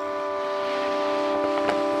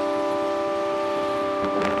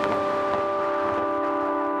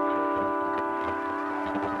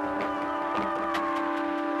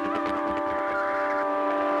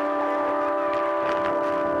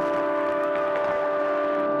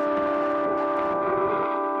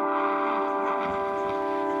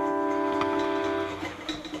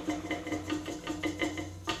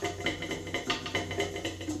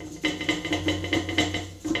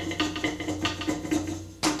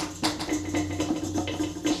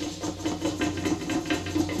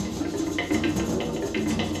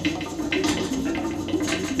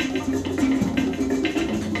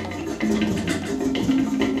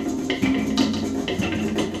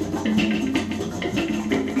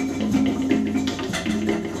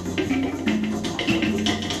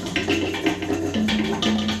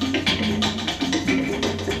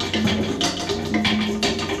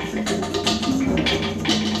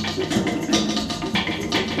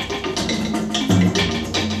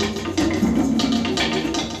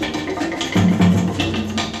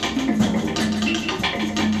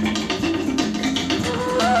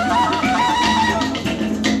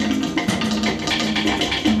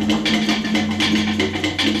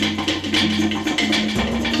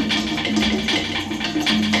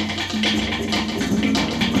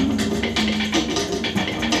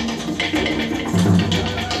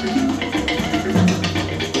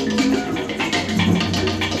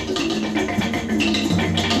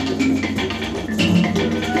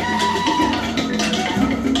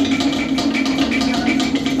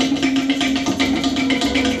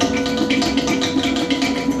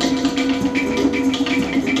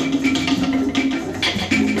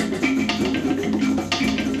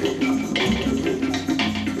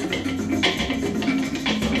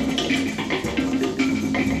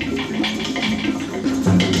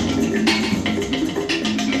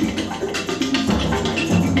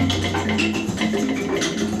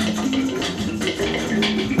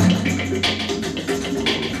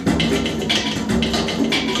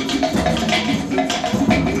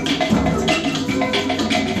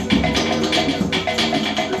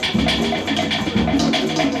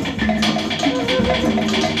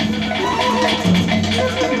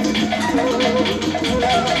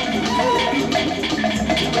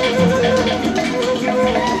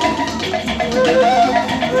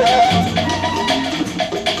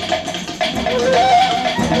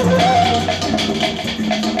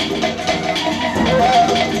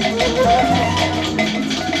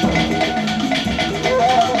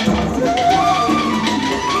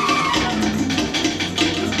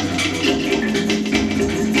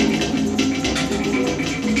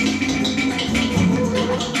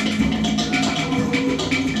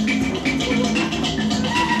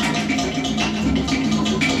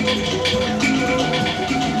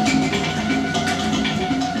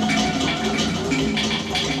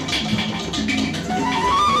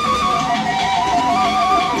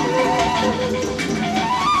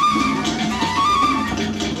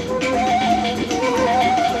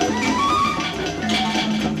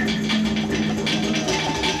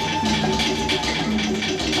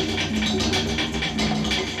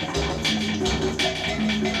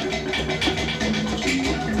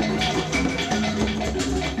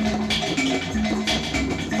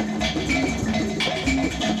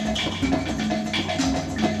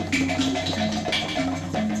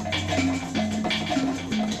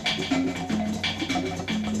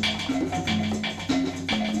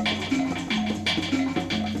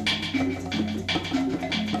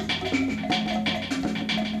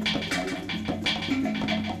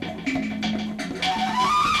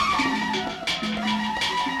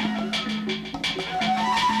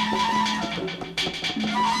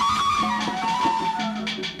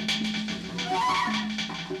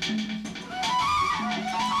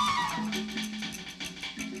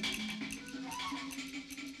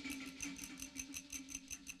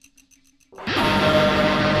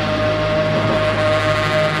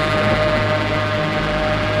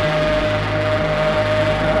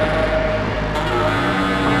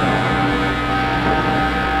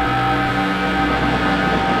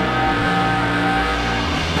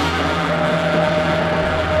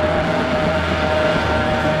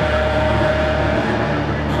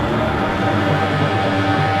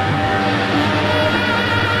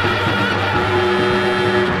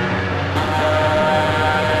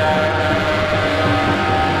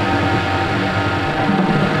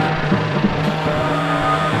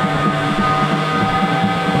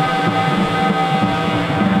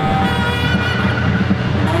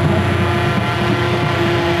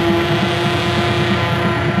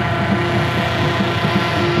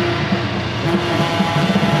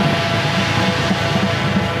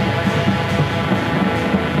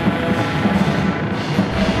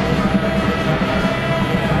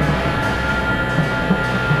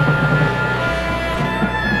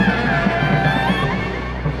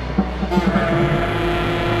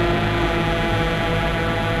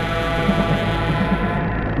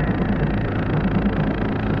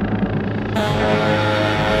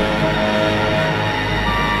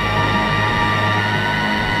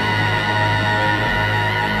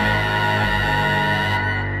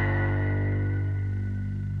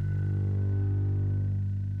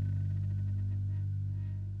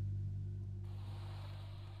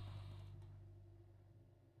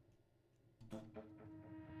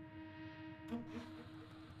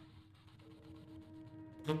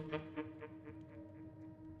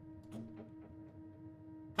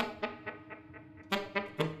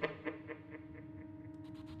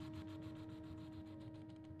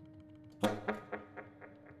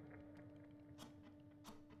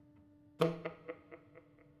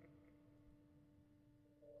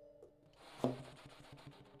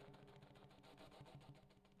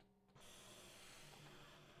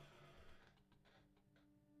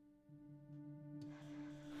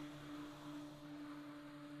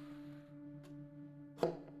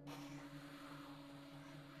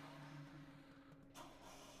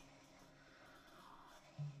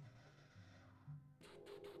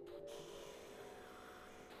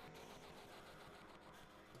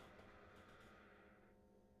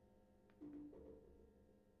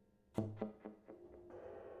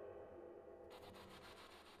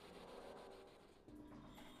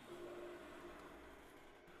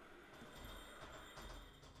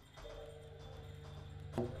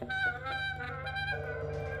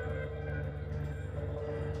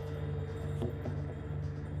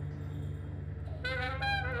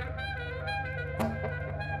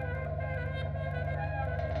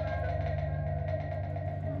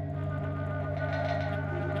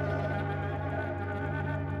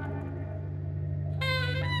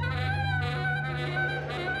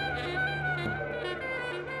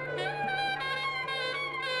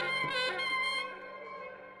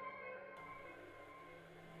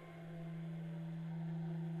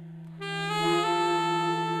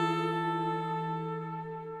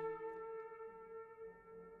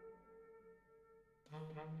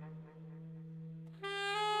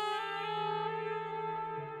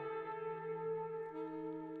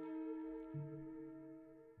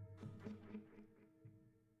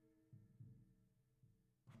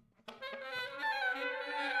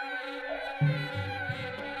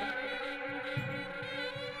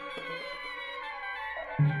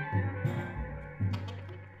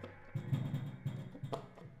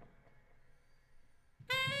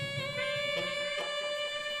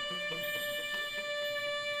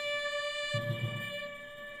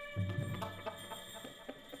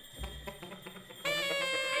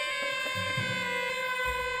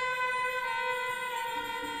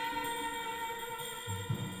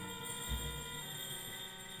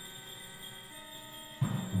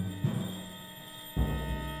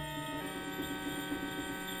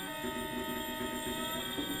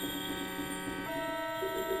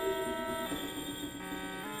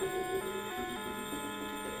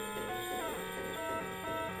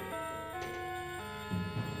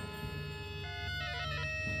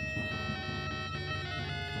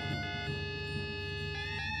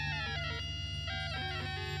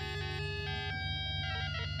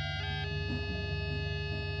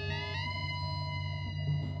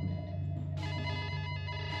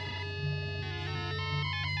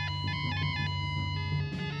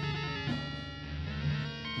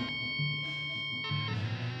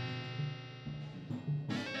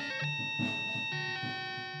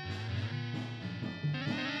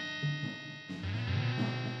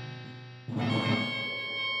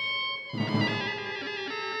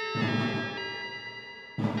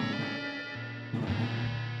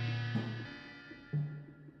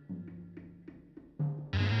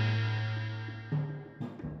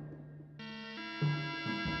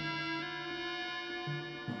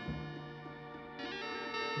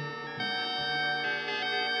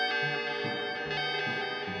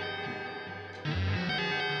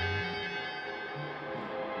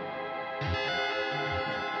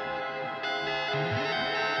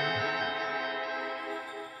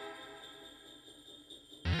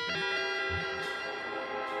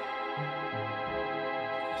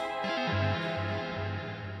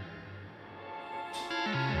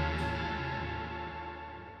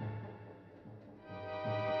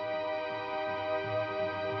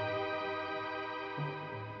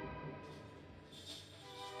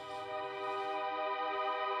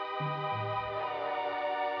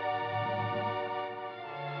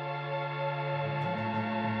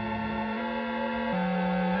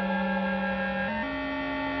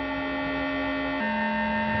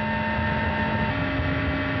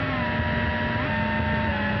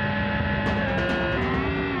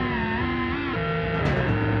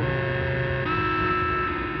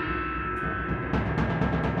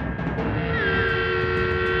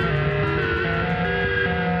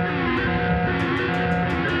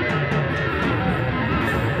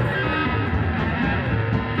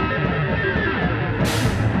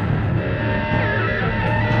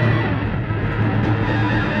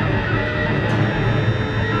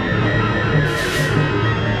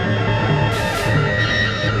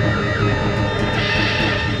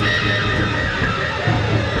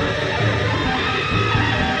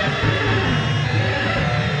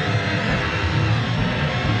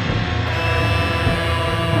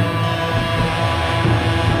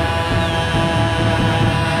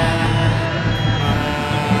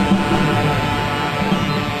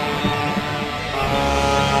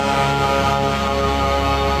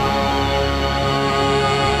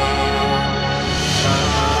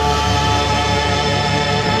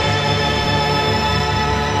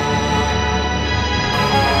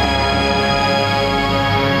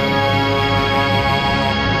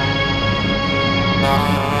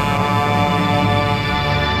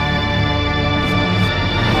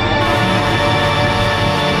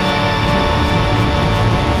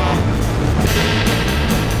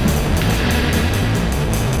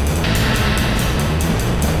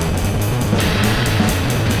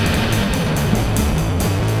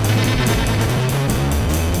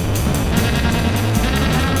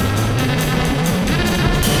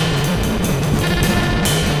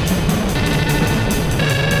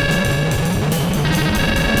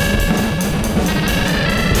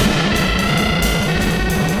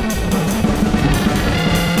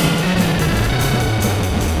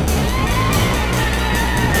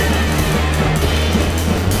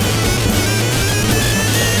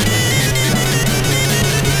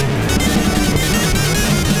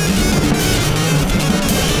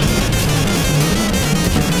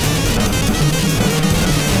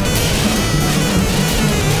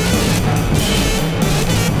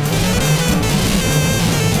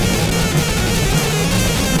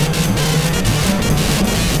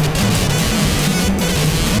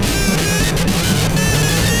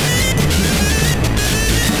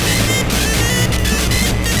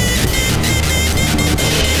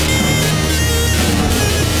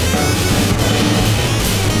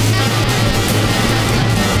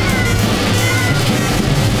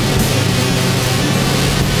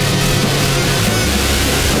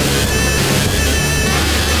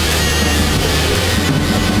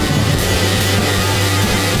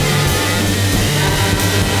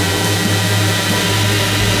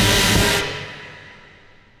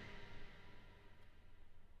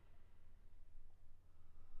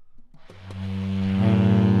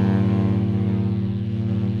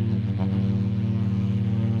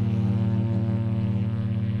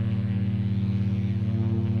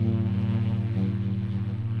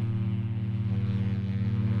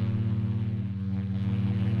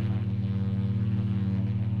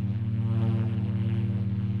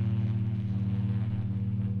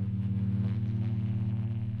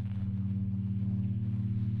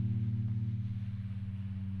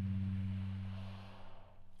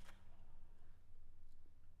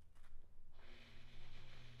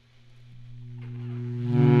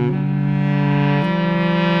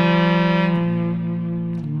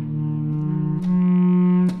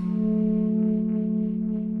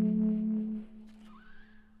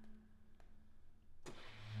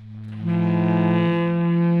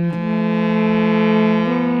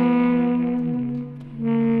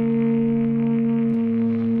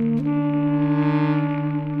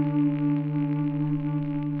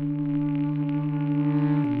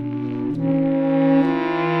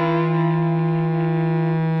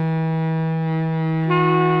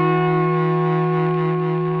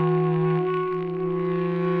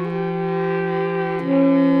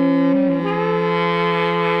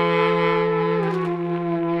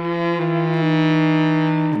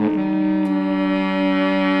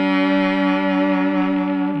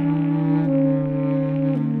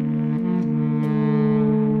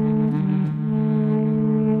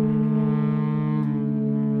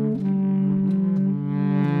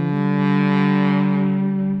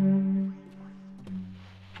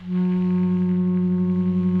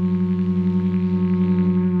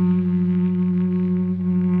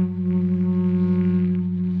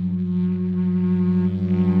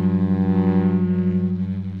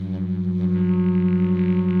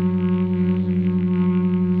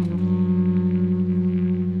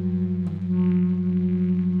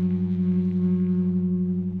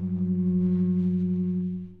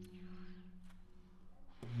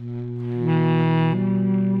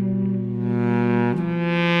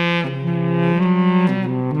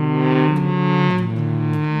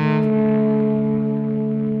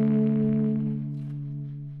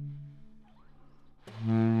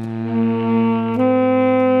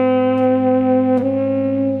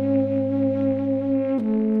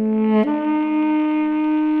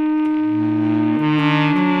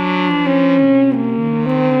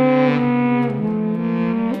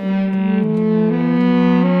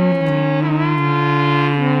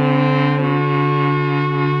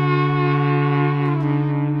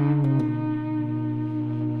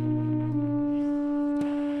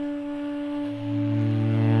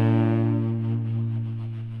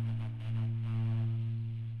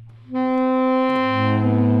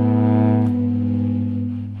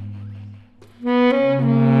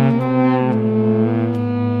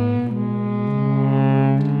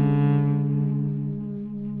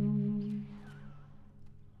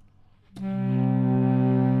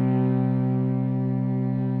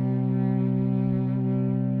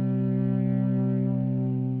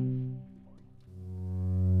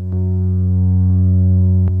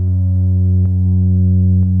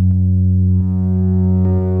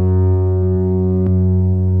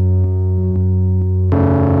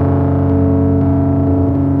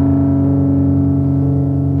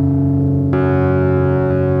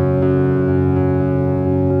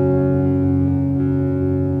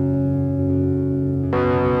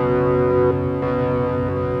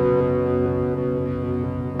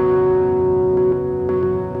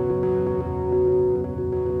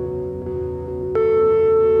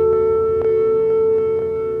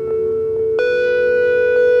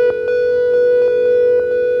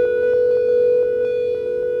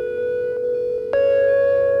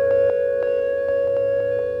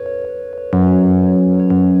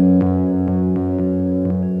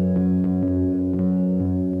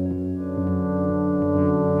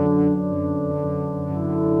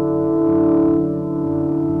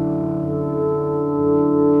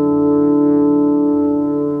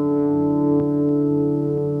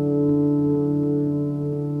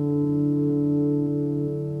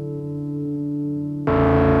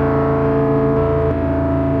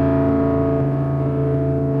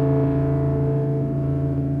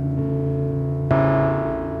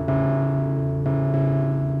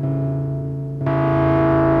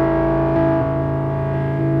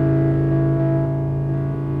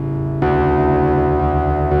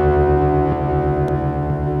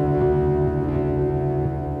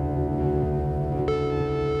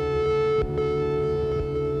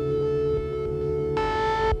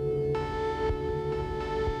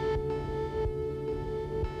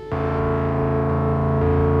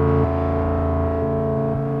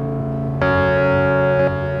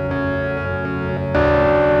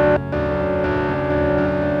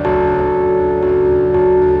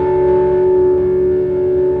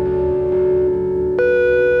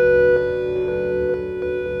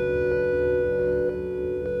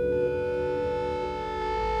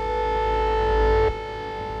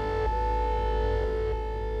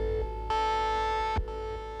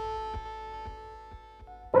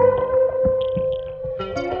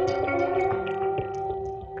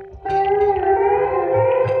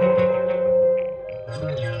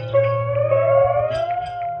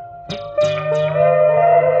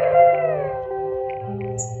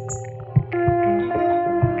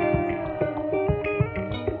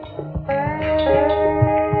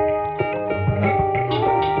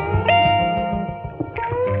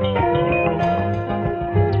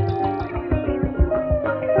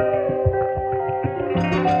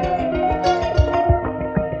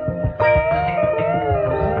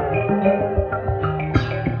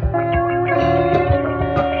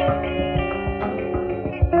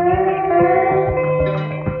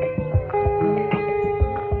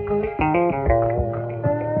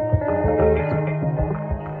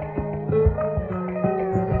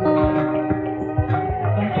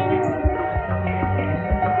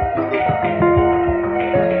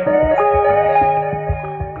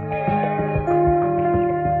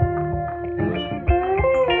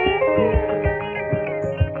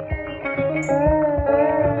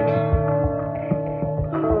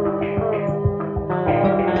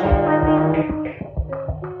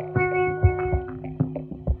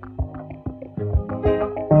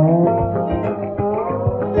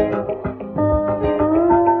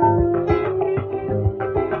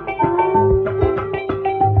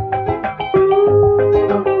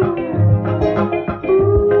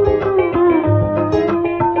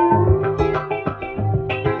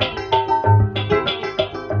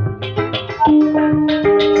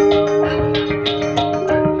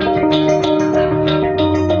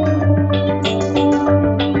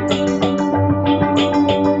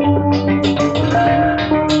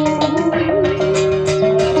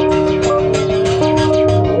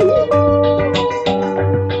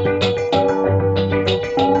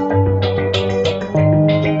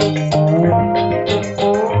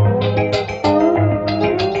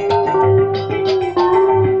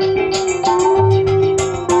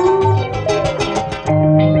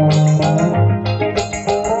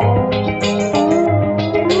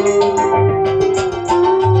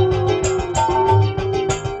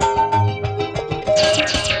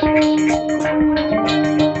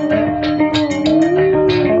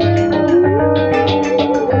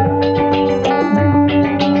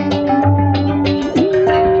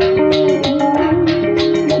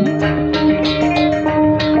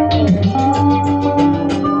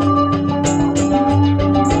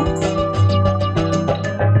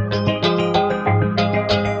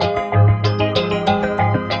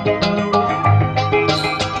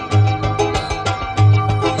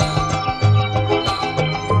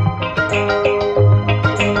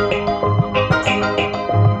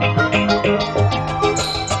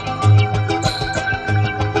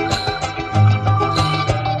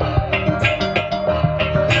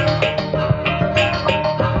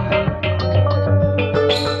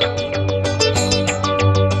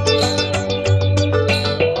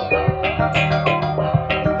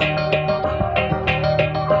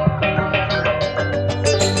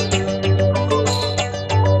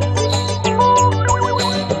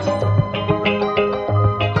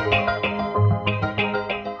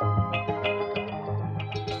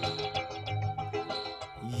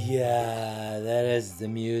 Yeah, that is the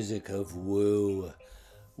music of Woo.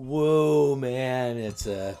 Woo, man. It's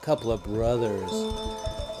a couple of brothers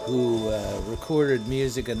who recorded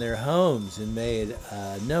music in their homes and made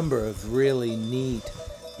a number of really neat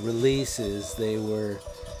releases. They were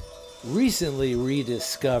recently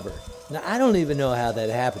rediscovered. Now, I don't even know how that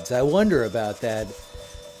happens. I wonder about that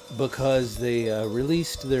because they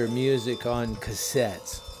released their music on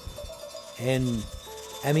cassettes. And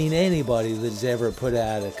I mean, anybody that's ever put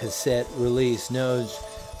out a cassette release knows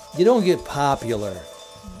you don't get popular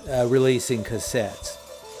releasing cassettes.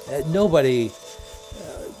 Nobody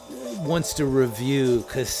wants to review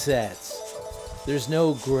cassettes. There's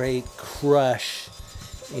no great crush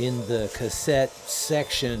in the cassette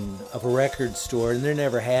section of a record store, and there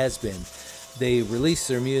never has been. They released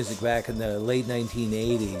their music back in the late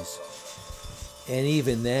 1980s, and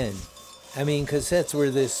even then, I mean, cassettes were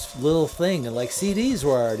this little thing, and like CDs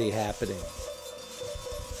were already happening.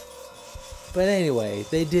 But anyway,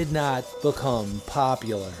 they did not become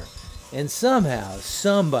popular. And somehow,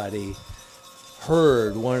 somebody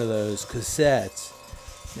heard one of those cassettes,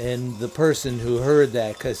 and the person who heard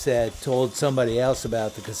that cassette told somebody else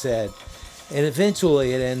about the cassette, and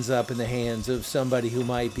eventually it ends up in the hands of somebody who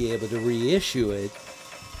might be able to reissue it,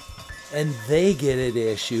 and they get it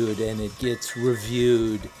issued, and it gets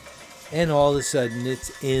reviewed, and all of a sudden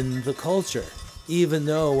it's in the culture, even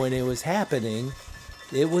though when it was happening,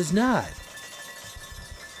 it was not.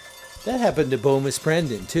 That happened to Bomis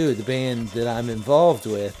Prendin, too, the band that I'm involved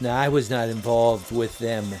with. Now, I was not involved with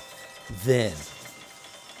them then.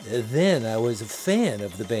 Then I was a fan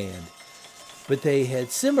of the band. But they had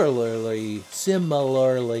similarly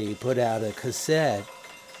put out a cassette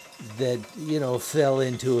that, fell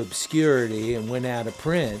into obscurity and went out of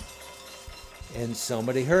print. And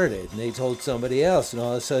somebody heard it, and they told somebody else, and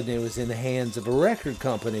all of a sudden it was in the hands of a record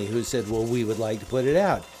company who said, well, we would like to put it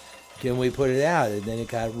out. Can we put it out? And then it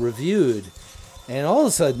got reviewed. And all of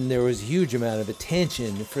a sudden there was a huge amount of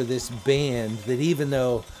attention for this band that even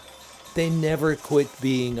though they never quit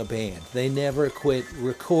being a band, they never quit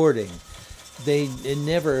recording, they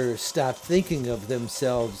never stopped thinking of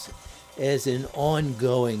themselves as an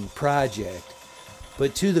ongoing project.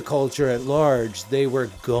 But to the culture at large, they were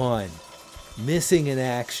gone, missing in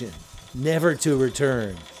action, never to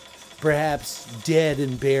return, perhaps dead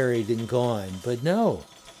and buried and gone. But no.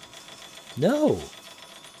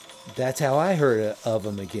 That's how I heard of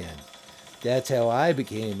them again. That's how I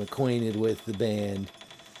became acquainted with the band.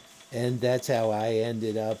 And that's how I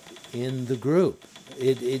ended up in the group.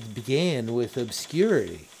 It began with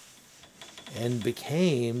obscurity and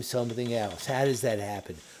became something else. How does that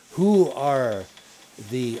happen? Who are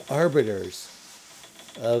the arbiters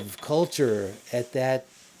of culture at that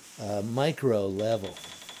micro level?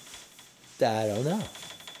 I don't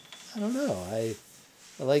know. I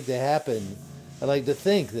like to happen. I like to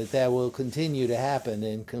think that will continue to happen,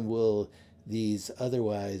 and these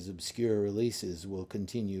otherwise obscure releases will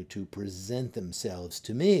continue to present themselves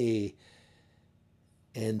to me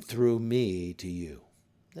and through me to you.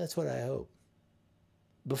 That's what I hope.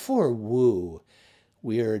 Before Woo,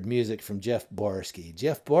 we heard music from Jeff Barsky.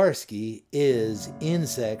 Jeff Barsky is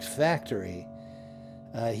Insect Factory.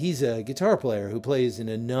 He's a guitar player who plays in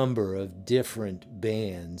a number of different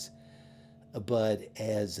bands. But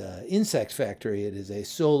as Insect Factory, it is a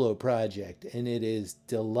solo project, and it is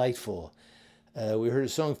delightful. We heard a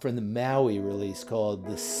song from the Maui release called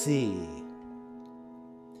The Sea.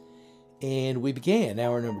 And we began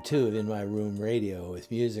hour number 2 of In My Room Radio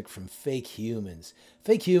with music from Fake Humans.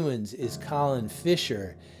 Fake Humans is Colin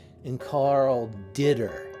Fisher and Carl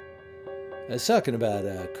Ditter. I was talking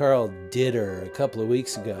about Carl Ditter a couple of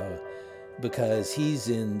weeks ago because he's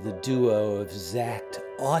in the duo of Zacked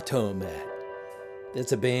Automat.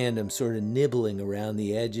 That's a band I'm sort of nibbling around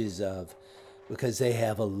the edges of because they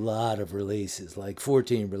have a lot of releases, like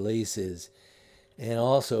 14 releases. And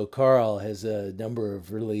also Carl has a number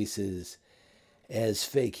of releases as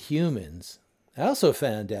Fake Humans. I also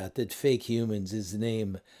found out that Fake Humans is the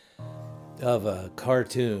name of a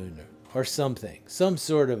cartoon or something, some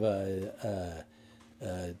sort of a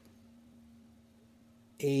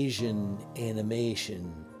Asian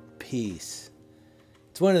animation piece.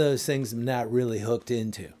 It's one of those things I'm not really hooked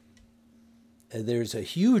into. There's a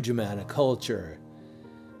huge amount of culture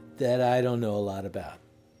that I don't know a lot about.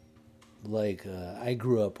 Like, I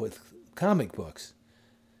grew up with comic books.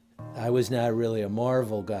 I was not really a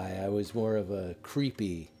Marvel guy. I was more of a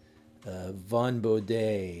creepy Von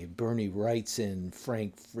Baudet, Bernie Wrightson,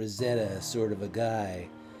 Frank Frazetta sort of a guy.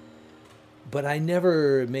 But I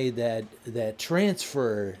never made that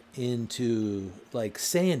transfer into, like,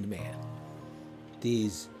 Sandman.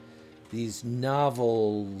 These these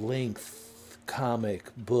novel-length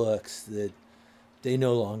comic books that they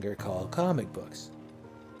no longer call comic books.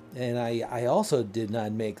 And I also did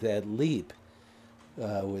not make that leap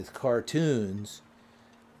with cartoons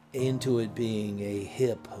into it being a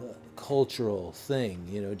hip cultural thing,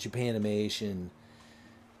 Japanimation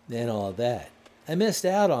and all that. I missed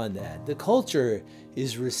out on that. The culture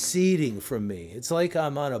is receding from me. It's like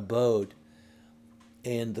I'm on a boat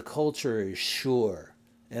and the culture is shore.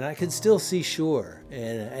 And I can still see shore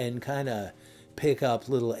and kind of pick up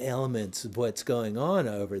little elements of what's going on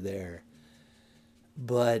over there.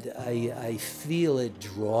 But I feel it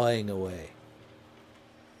drawing away.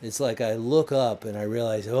 It's like I look up and I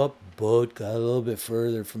realize, boat got a little bit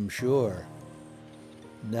further from shore.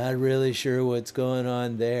 Not really sure what's going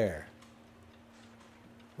on there.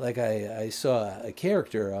 Like I saw a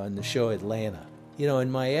character on the show Atlanta. In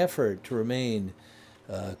my effort to remain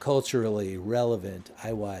culturally relevant,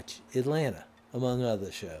 I watch Atlanta, among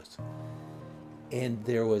other shows. And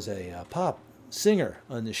there was a pop singer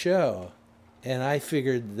on the show, and I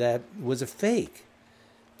figured that was a fake,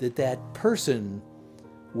 that person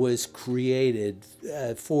was created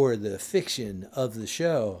for the fiction of the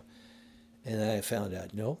show. And I found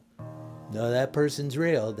out, no, that person's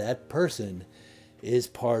real. That person is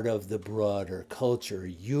part of the broader culture.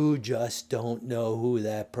 You just don't know who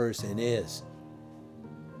that person is.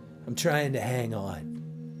 I'm trying to hang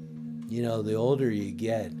on. The older you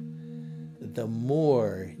get, the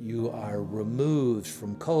more you are removed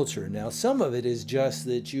from culture. Now, some of it is just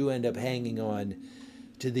that you end up hanging on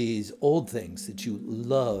to these old things that you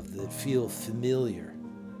love, that feel familiar.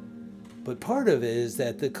 But part of it is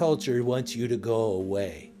that the culture wants you to go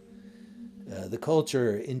away. The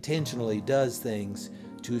culture intentionally does things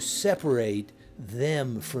to separate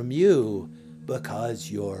them from you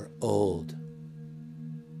because you're old.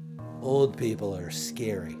 Old people are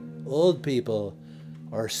scary. Old people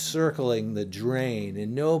are circling the drain,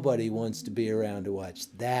 and nobody wants to be around to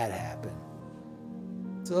watch that happen.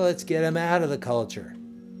 So let's get them out of the culture.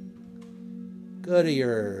 Go to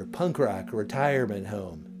your punk rock retirement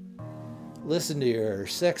home. Listen to your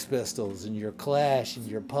Sex Pistols and your Clash and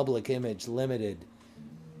your Public Image Limited.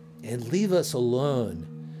 And leave us alone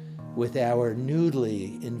with our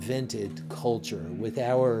newly invented culture, with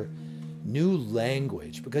our new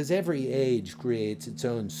language, because every age creates its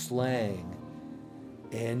own slang.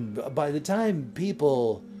 And by the time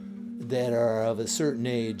people that are of a certain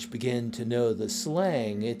age begin to know the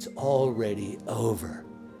slang, it's already over.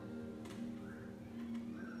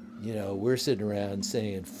 We're sitting around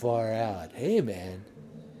saying far out. Hey, man,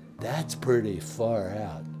 that's pretty far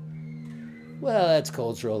out. Well, that's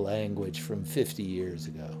cultural language from 50 years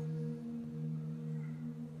ago.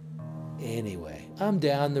 Anyway, I'm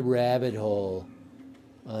down the rabbit hole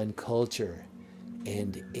on culture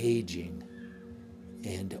and aging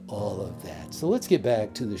and all of that. So let's get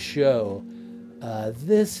back to the show.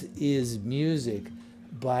 This is music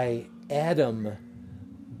by Adam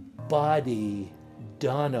Badi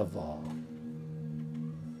Donoval.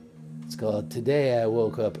 It's called Today I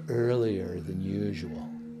Woke Up Earlier Than Usual.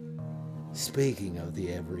 Speaking of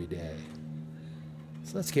the everyday.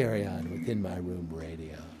 So let's carry on with In My Room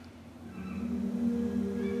Radio.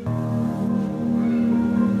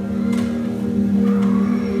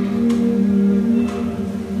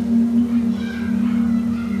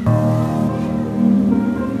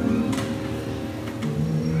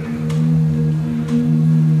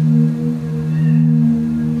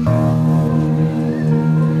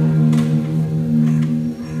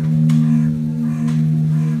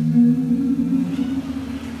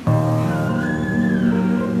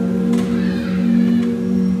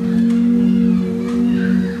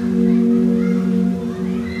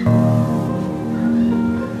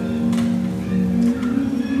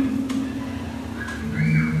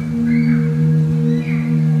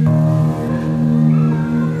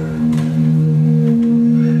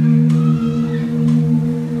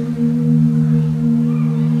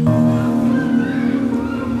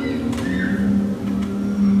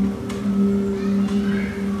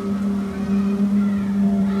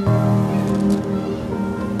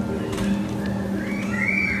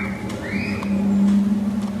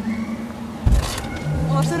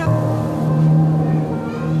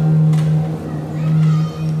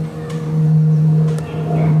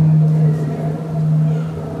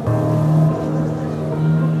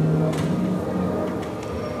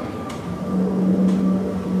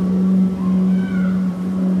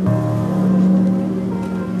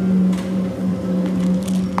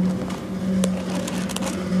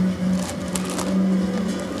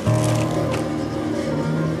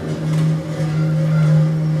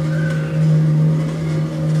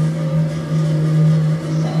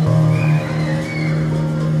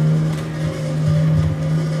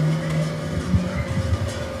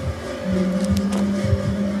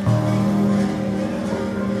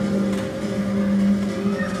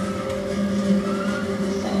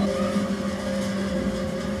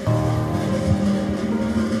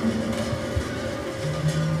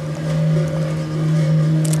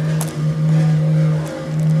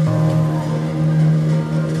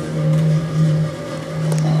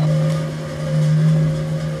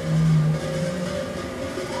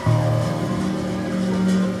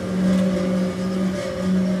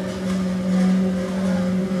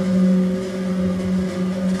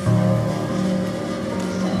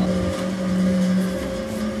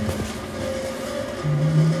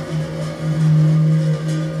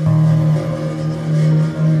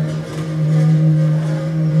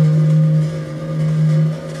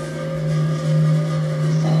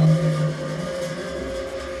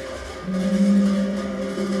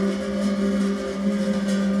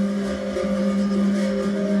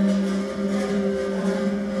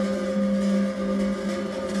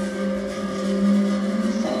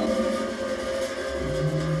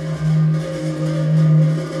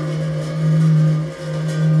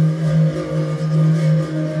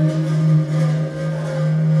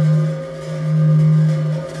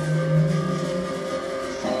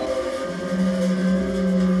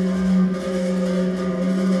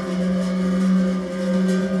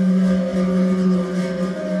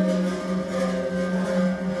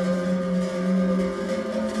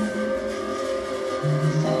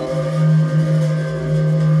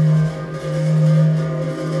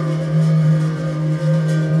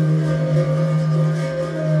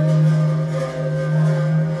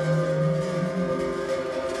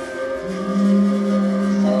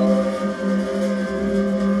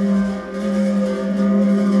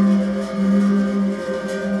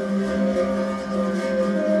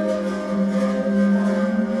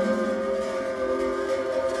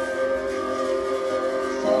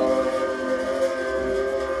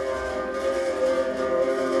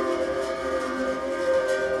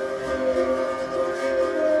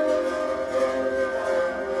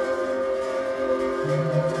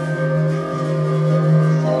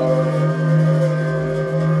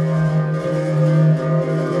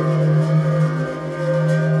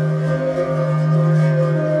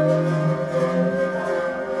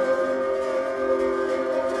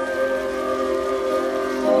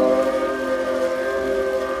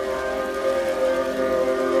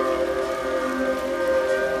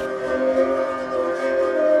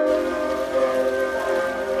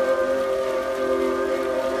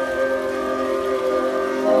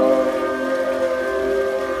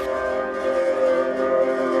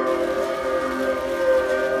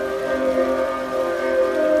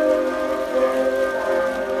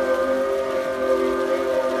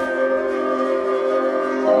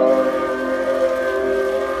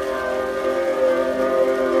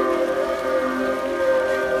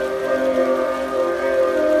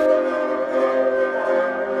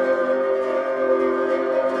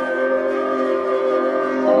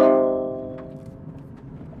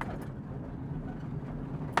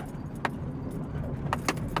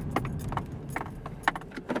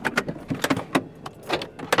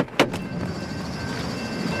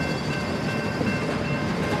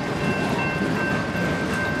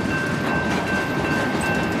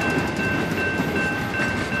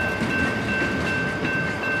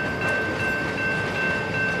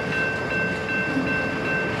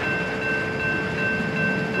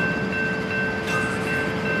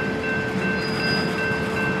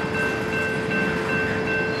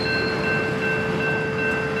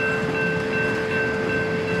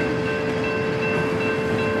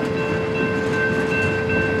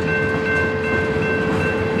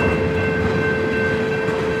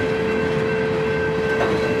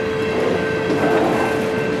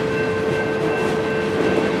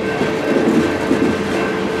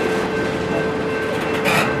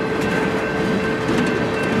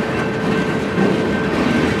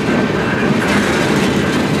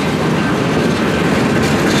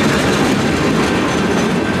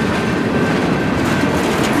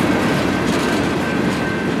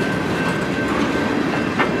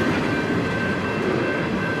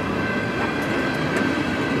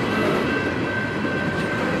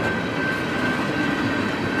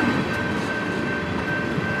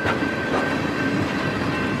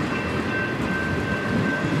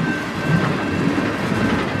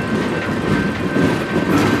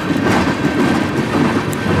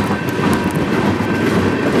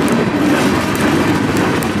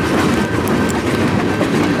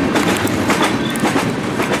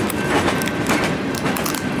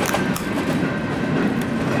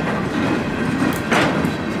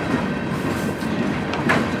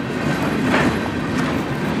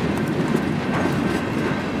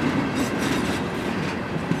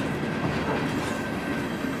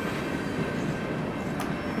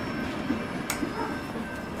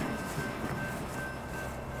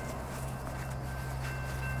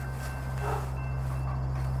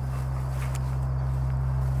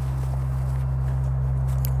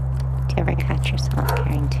 catch yourself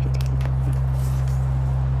caring too deeply.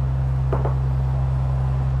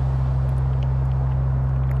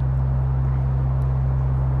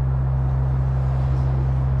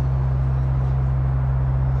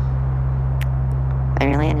 I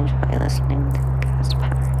really enjoy listening to the gas power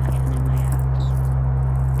plant in my house.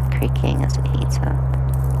 The creaking as it heats up.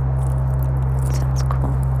 It sounds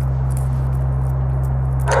cool.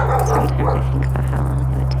 Sometimes I think about how long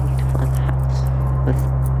it would take to flood the house with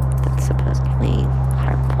that supposedly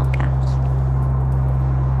harmful gas.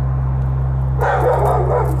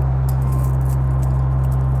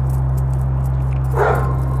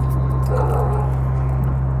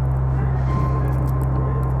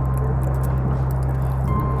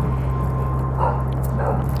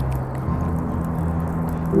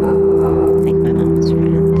 Like my mom's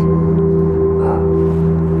friend.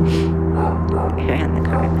 Who ran the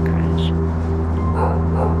car in the garage.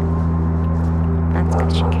 That's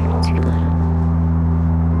because she cared too little.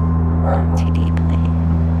 Not too deeply.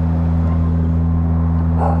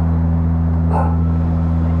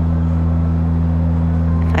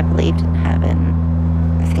 If I believed in heaven,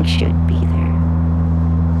 I think she would be there.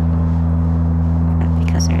 But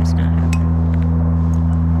because there is no heaven,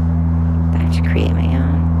 I have to create my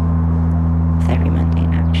own with every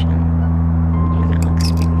mundane action and no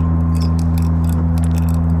experience.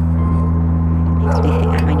 It makes me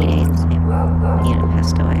think how many days I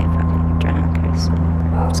passed away fucking drunk or asleep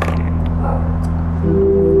or scared.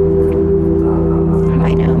 And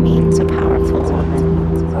by no means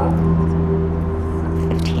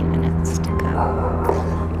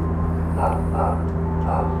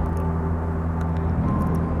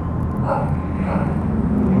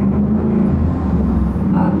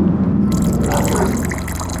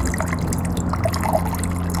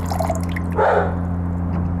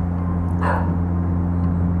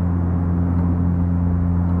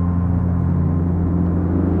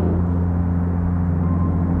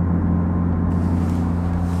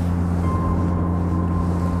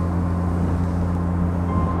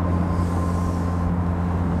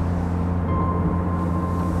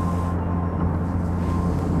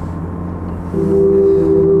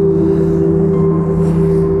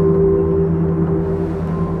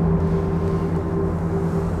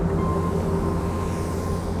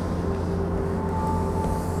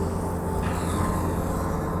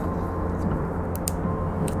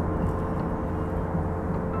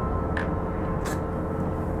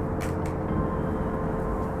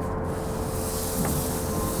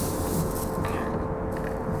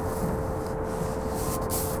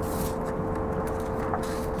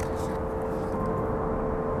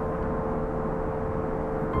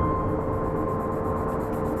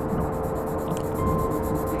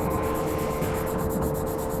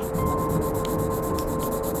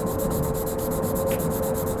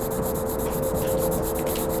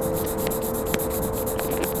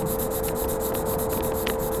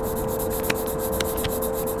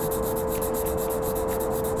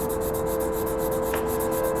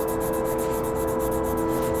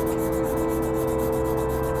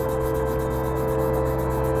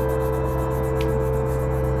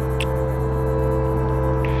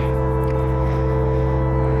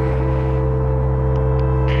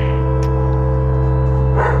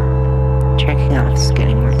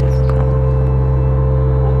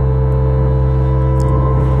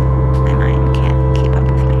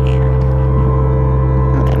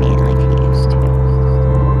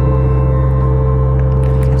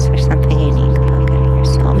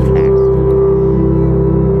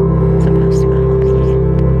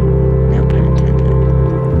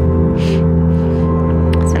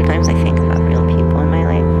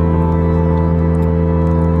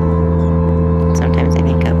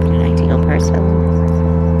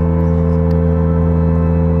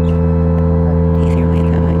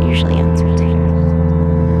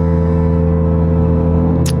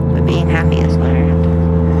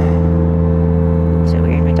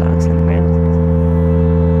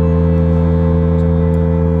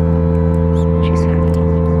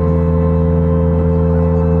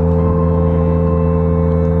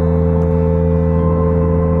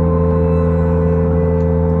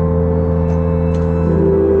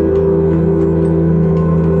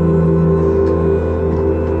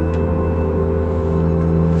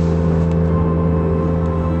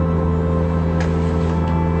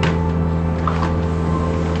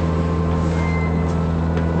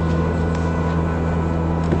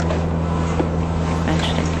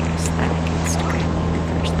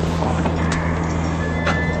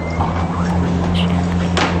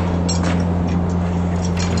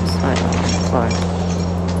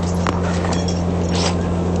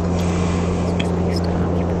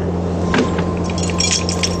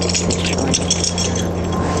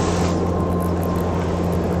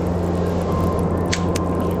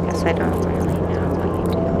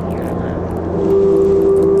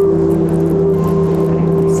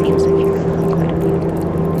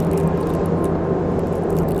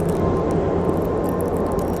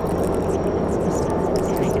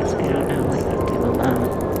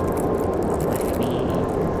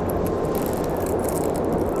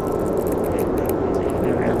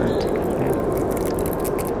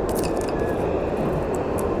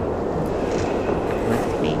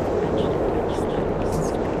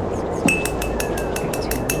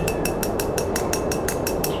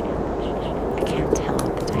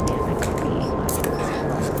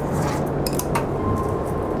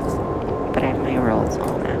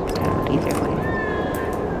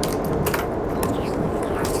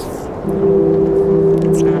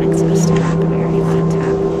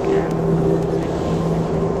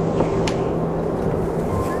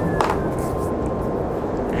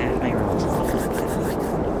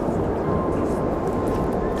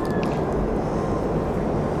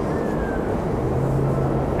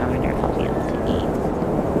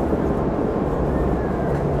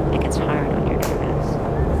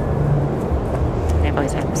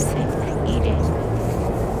always have the same thing, eating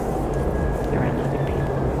around other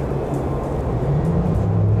people.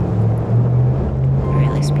 Or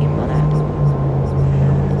at least people that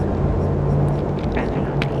I'd rather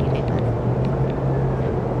not be eating with.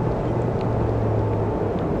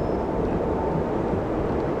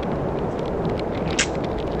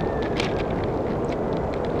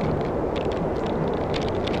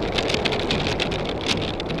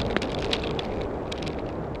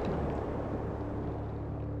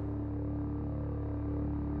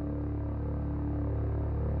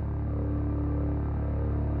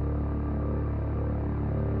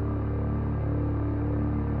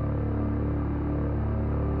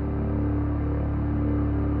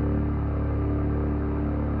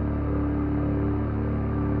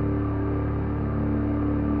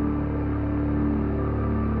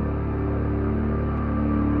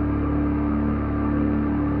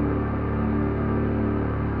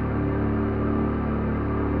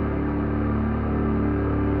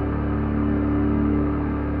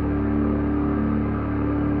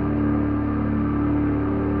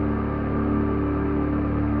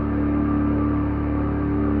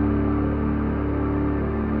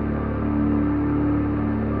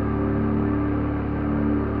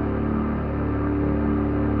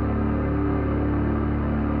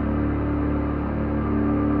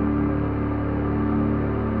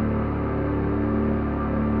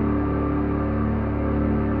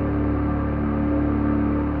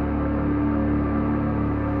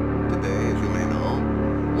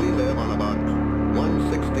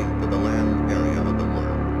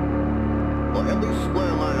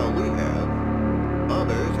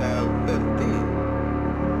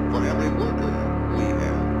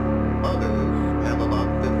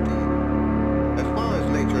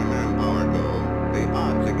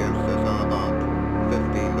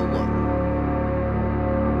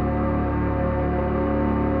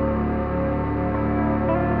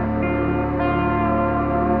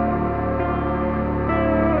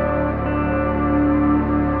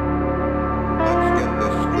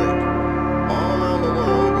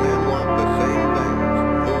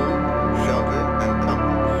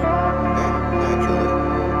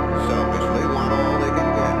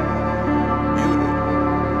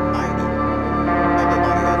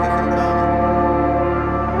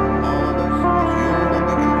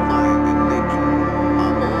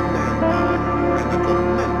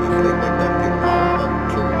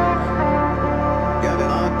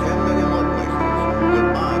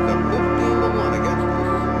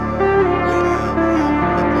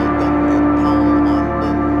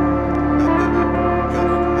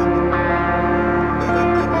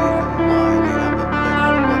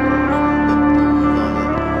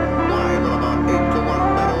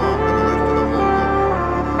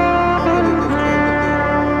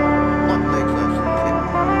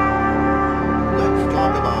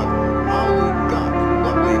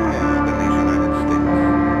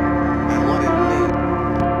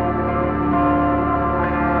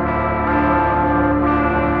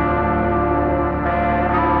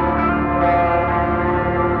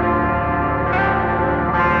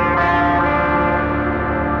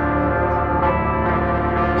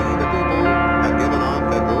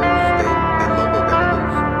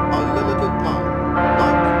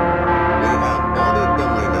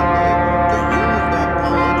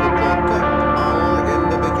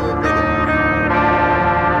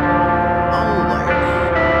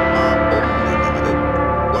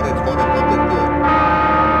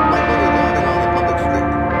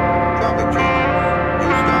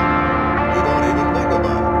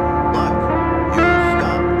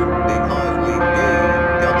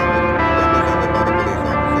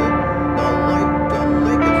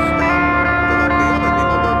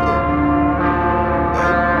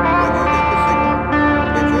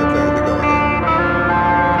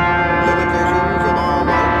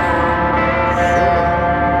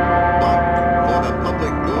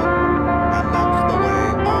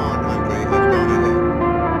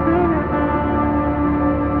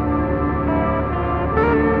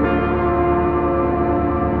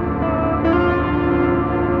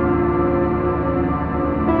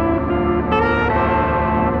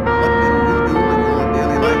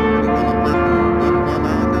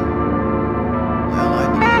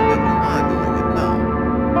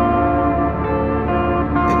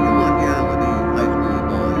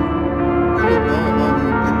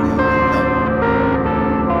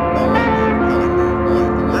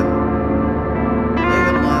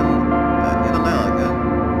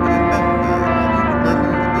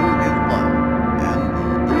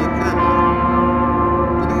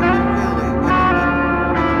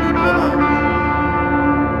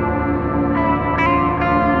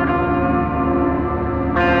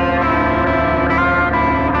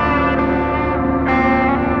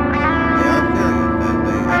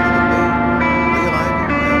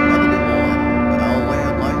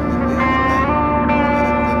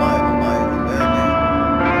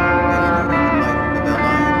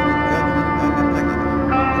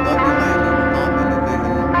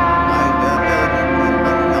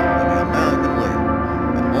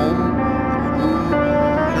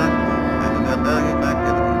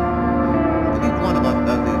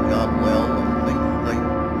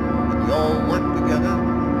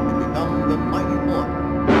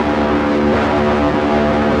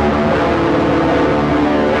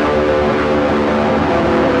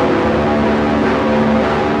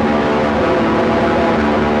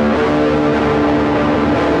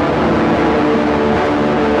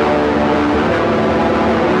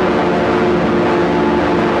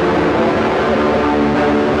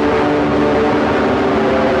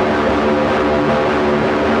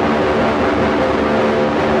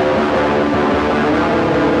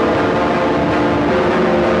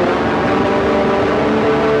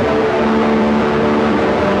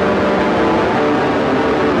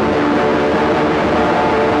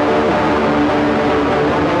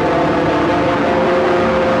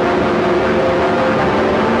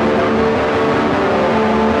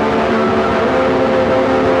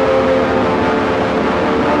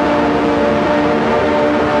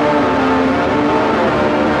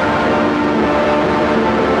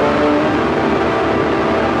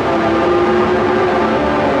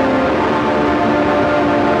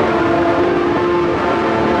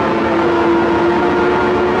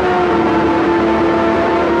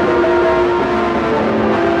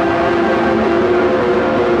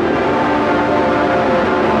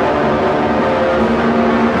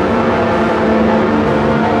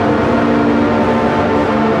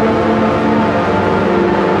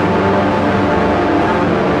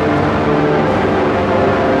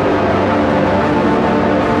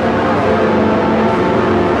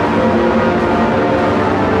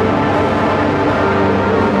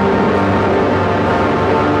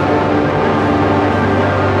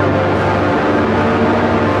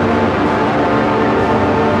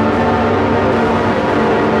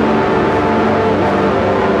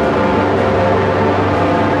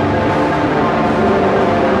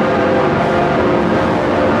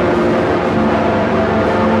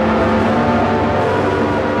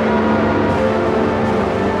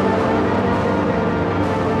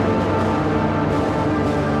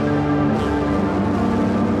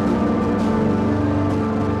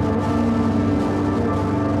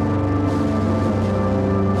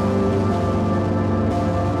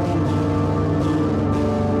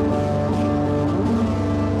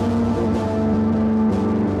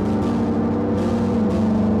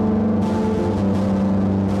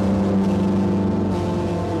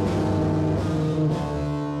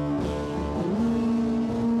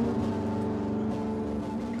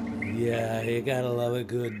 you gotta love a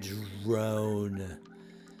good drone.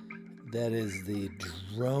 That is the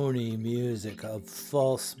drony music of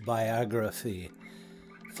False Biography.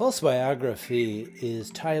 False Biography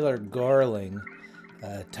is Tyler Garling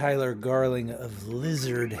of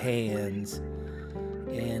Lizard Hands,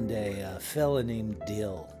 and a fella named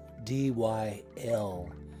Dill, D-Y-L.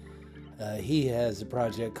 He has a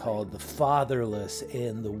project called The Fatherless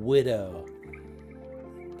and the Widow.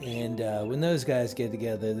 And when those guys get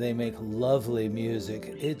together, they make lovely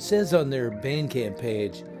music. It says on their Bandcamp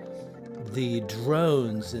page, the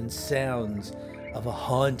drones and sounds of a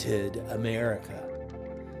haunted America.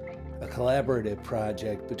 A collaborative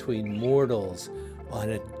project between mortals on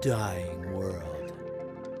a dying world.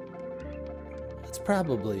 That's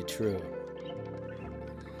probably true.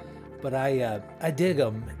 But I dig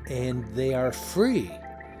them, and they are free.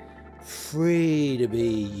 Free to be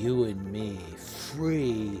you and me.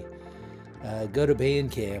 Free. Go to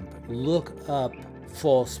Bandcamp, look up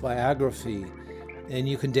False Biography, and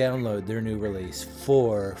you can download their new release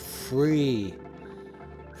for free.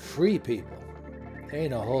 Free, people.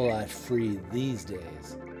 Ain't a whole lot free these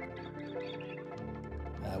days.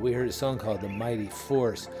 We heard a song called The Mighty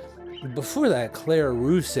Force. Before that, Claire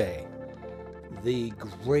Rousset, the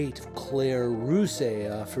great Claire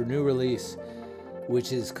Rousset, off her new release,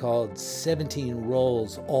 which is called 17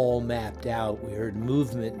 Rolls All Mapped Out. We heard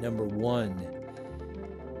Movement number 1.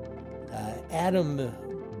 Adam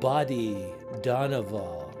Badi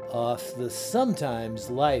Donoval off the Sometimes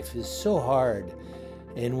Life is So Hard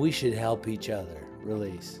and We Should Help Each Other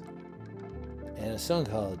release. And a song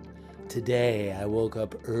called Today I Woke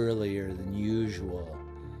Up Earlier Than Usual.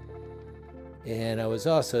 And I was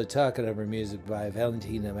also talking over music by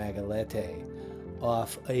Valentina Magaletti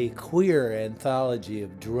off a queer anthology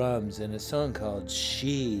of drums and a song called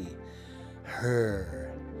She,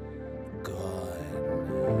 Her, Gone.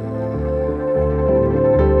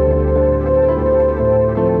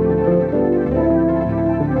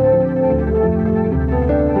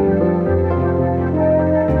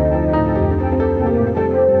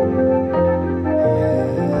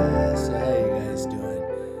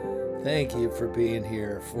 Thank you for being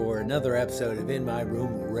here for another episode of In My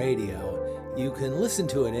Room Radio. You can listen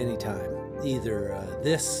to it anytime, either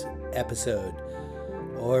this episode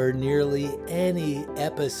or nearly any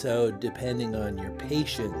episode, depending on your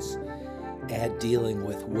patience at dealing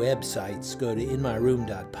with websites. Go to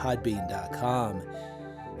inmyroom.podbean.com.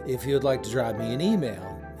 If you'd like to drop me an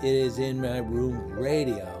email, it is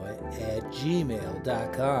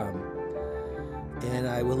inmyroomradio@gmail.com. And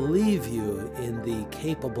I will leave you in the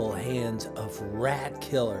capable hands of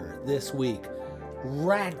Ratkiller this week.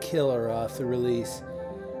 Ratkiller off the release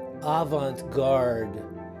Avant-Garde,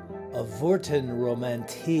 a Vorten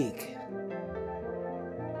Romantique,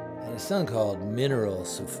 and a song called Mineral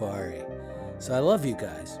Safari. So I love you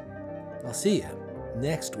guys. I'll see you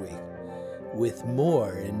next week with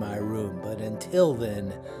more In My Room. But until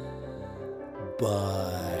then,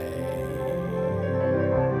 bye.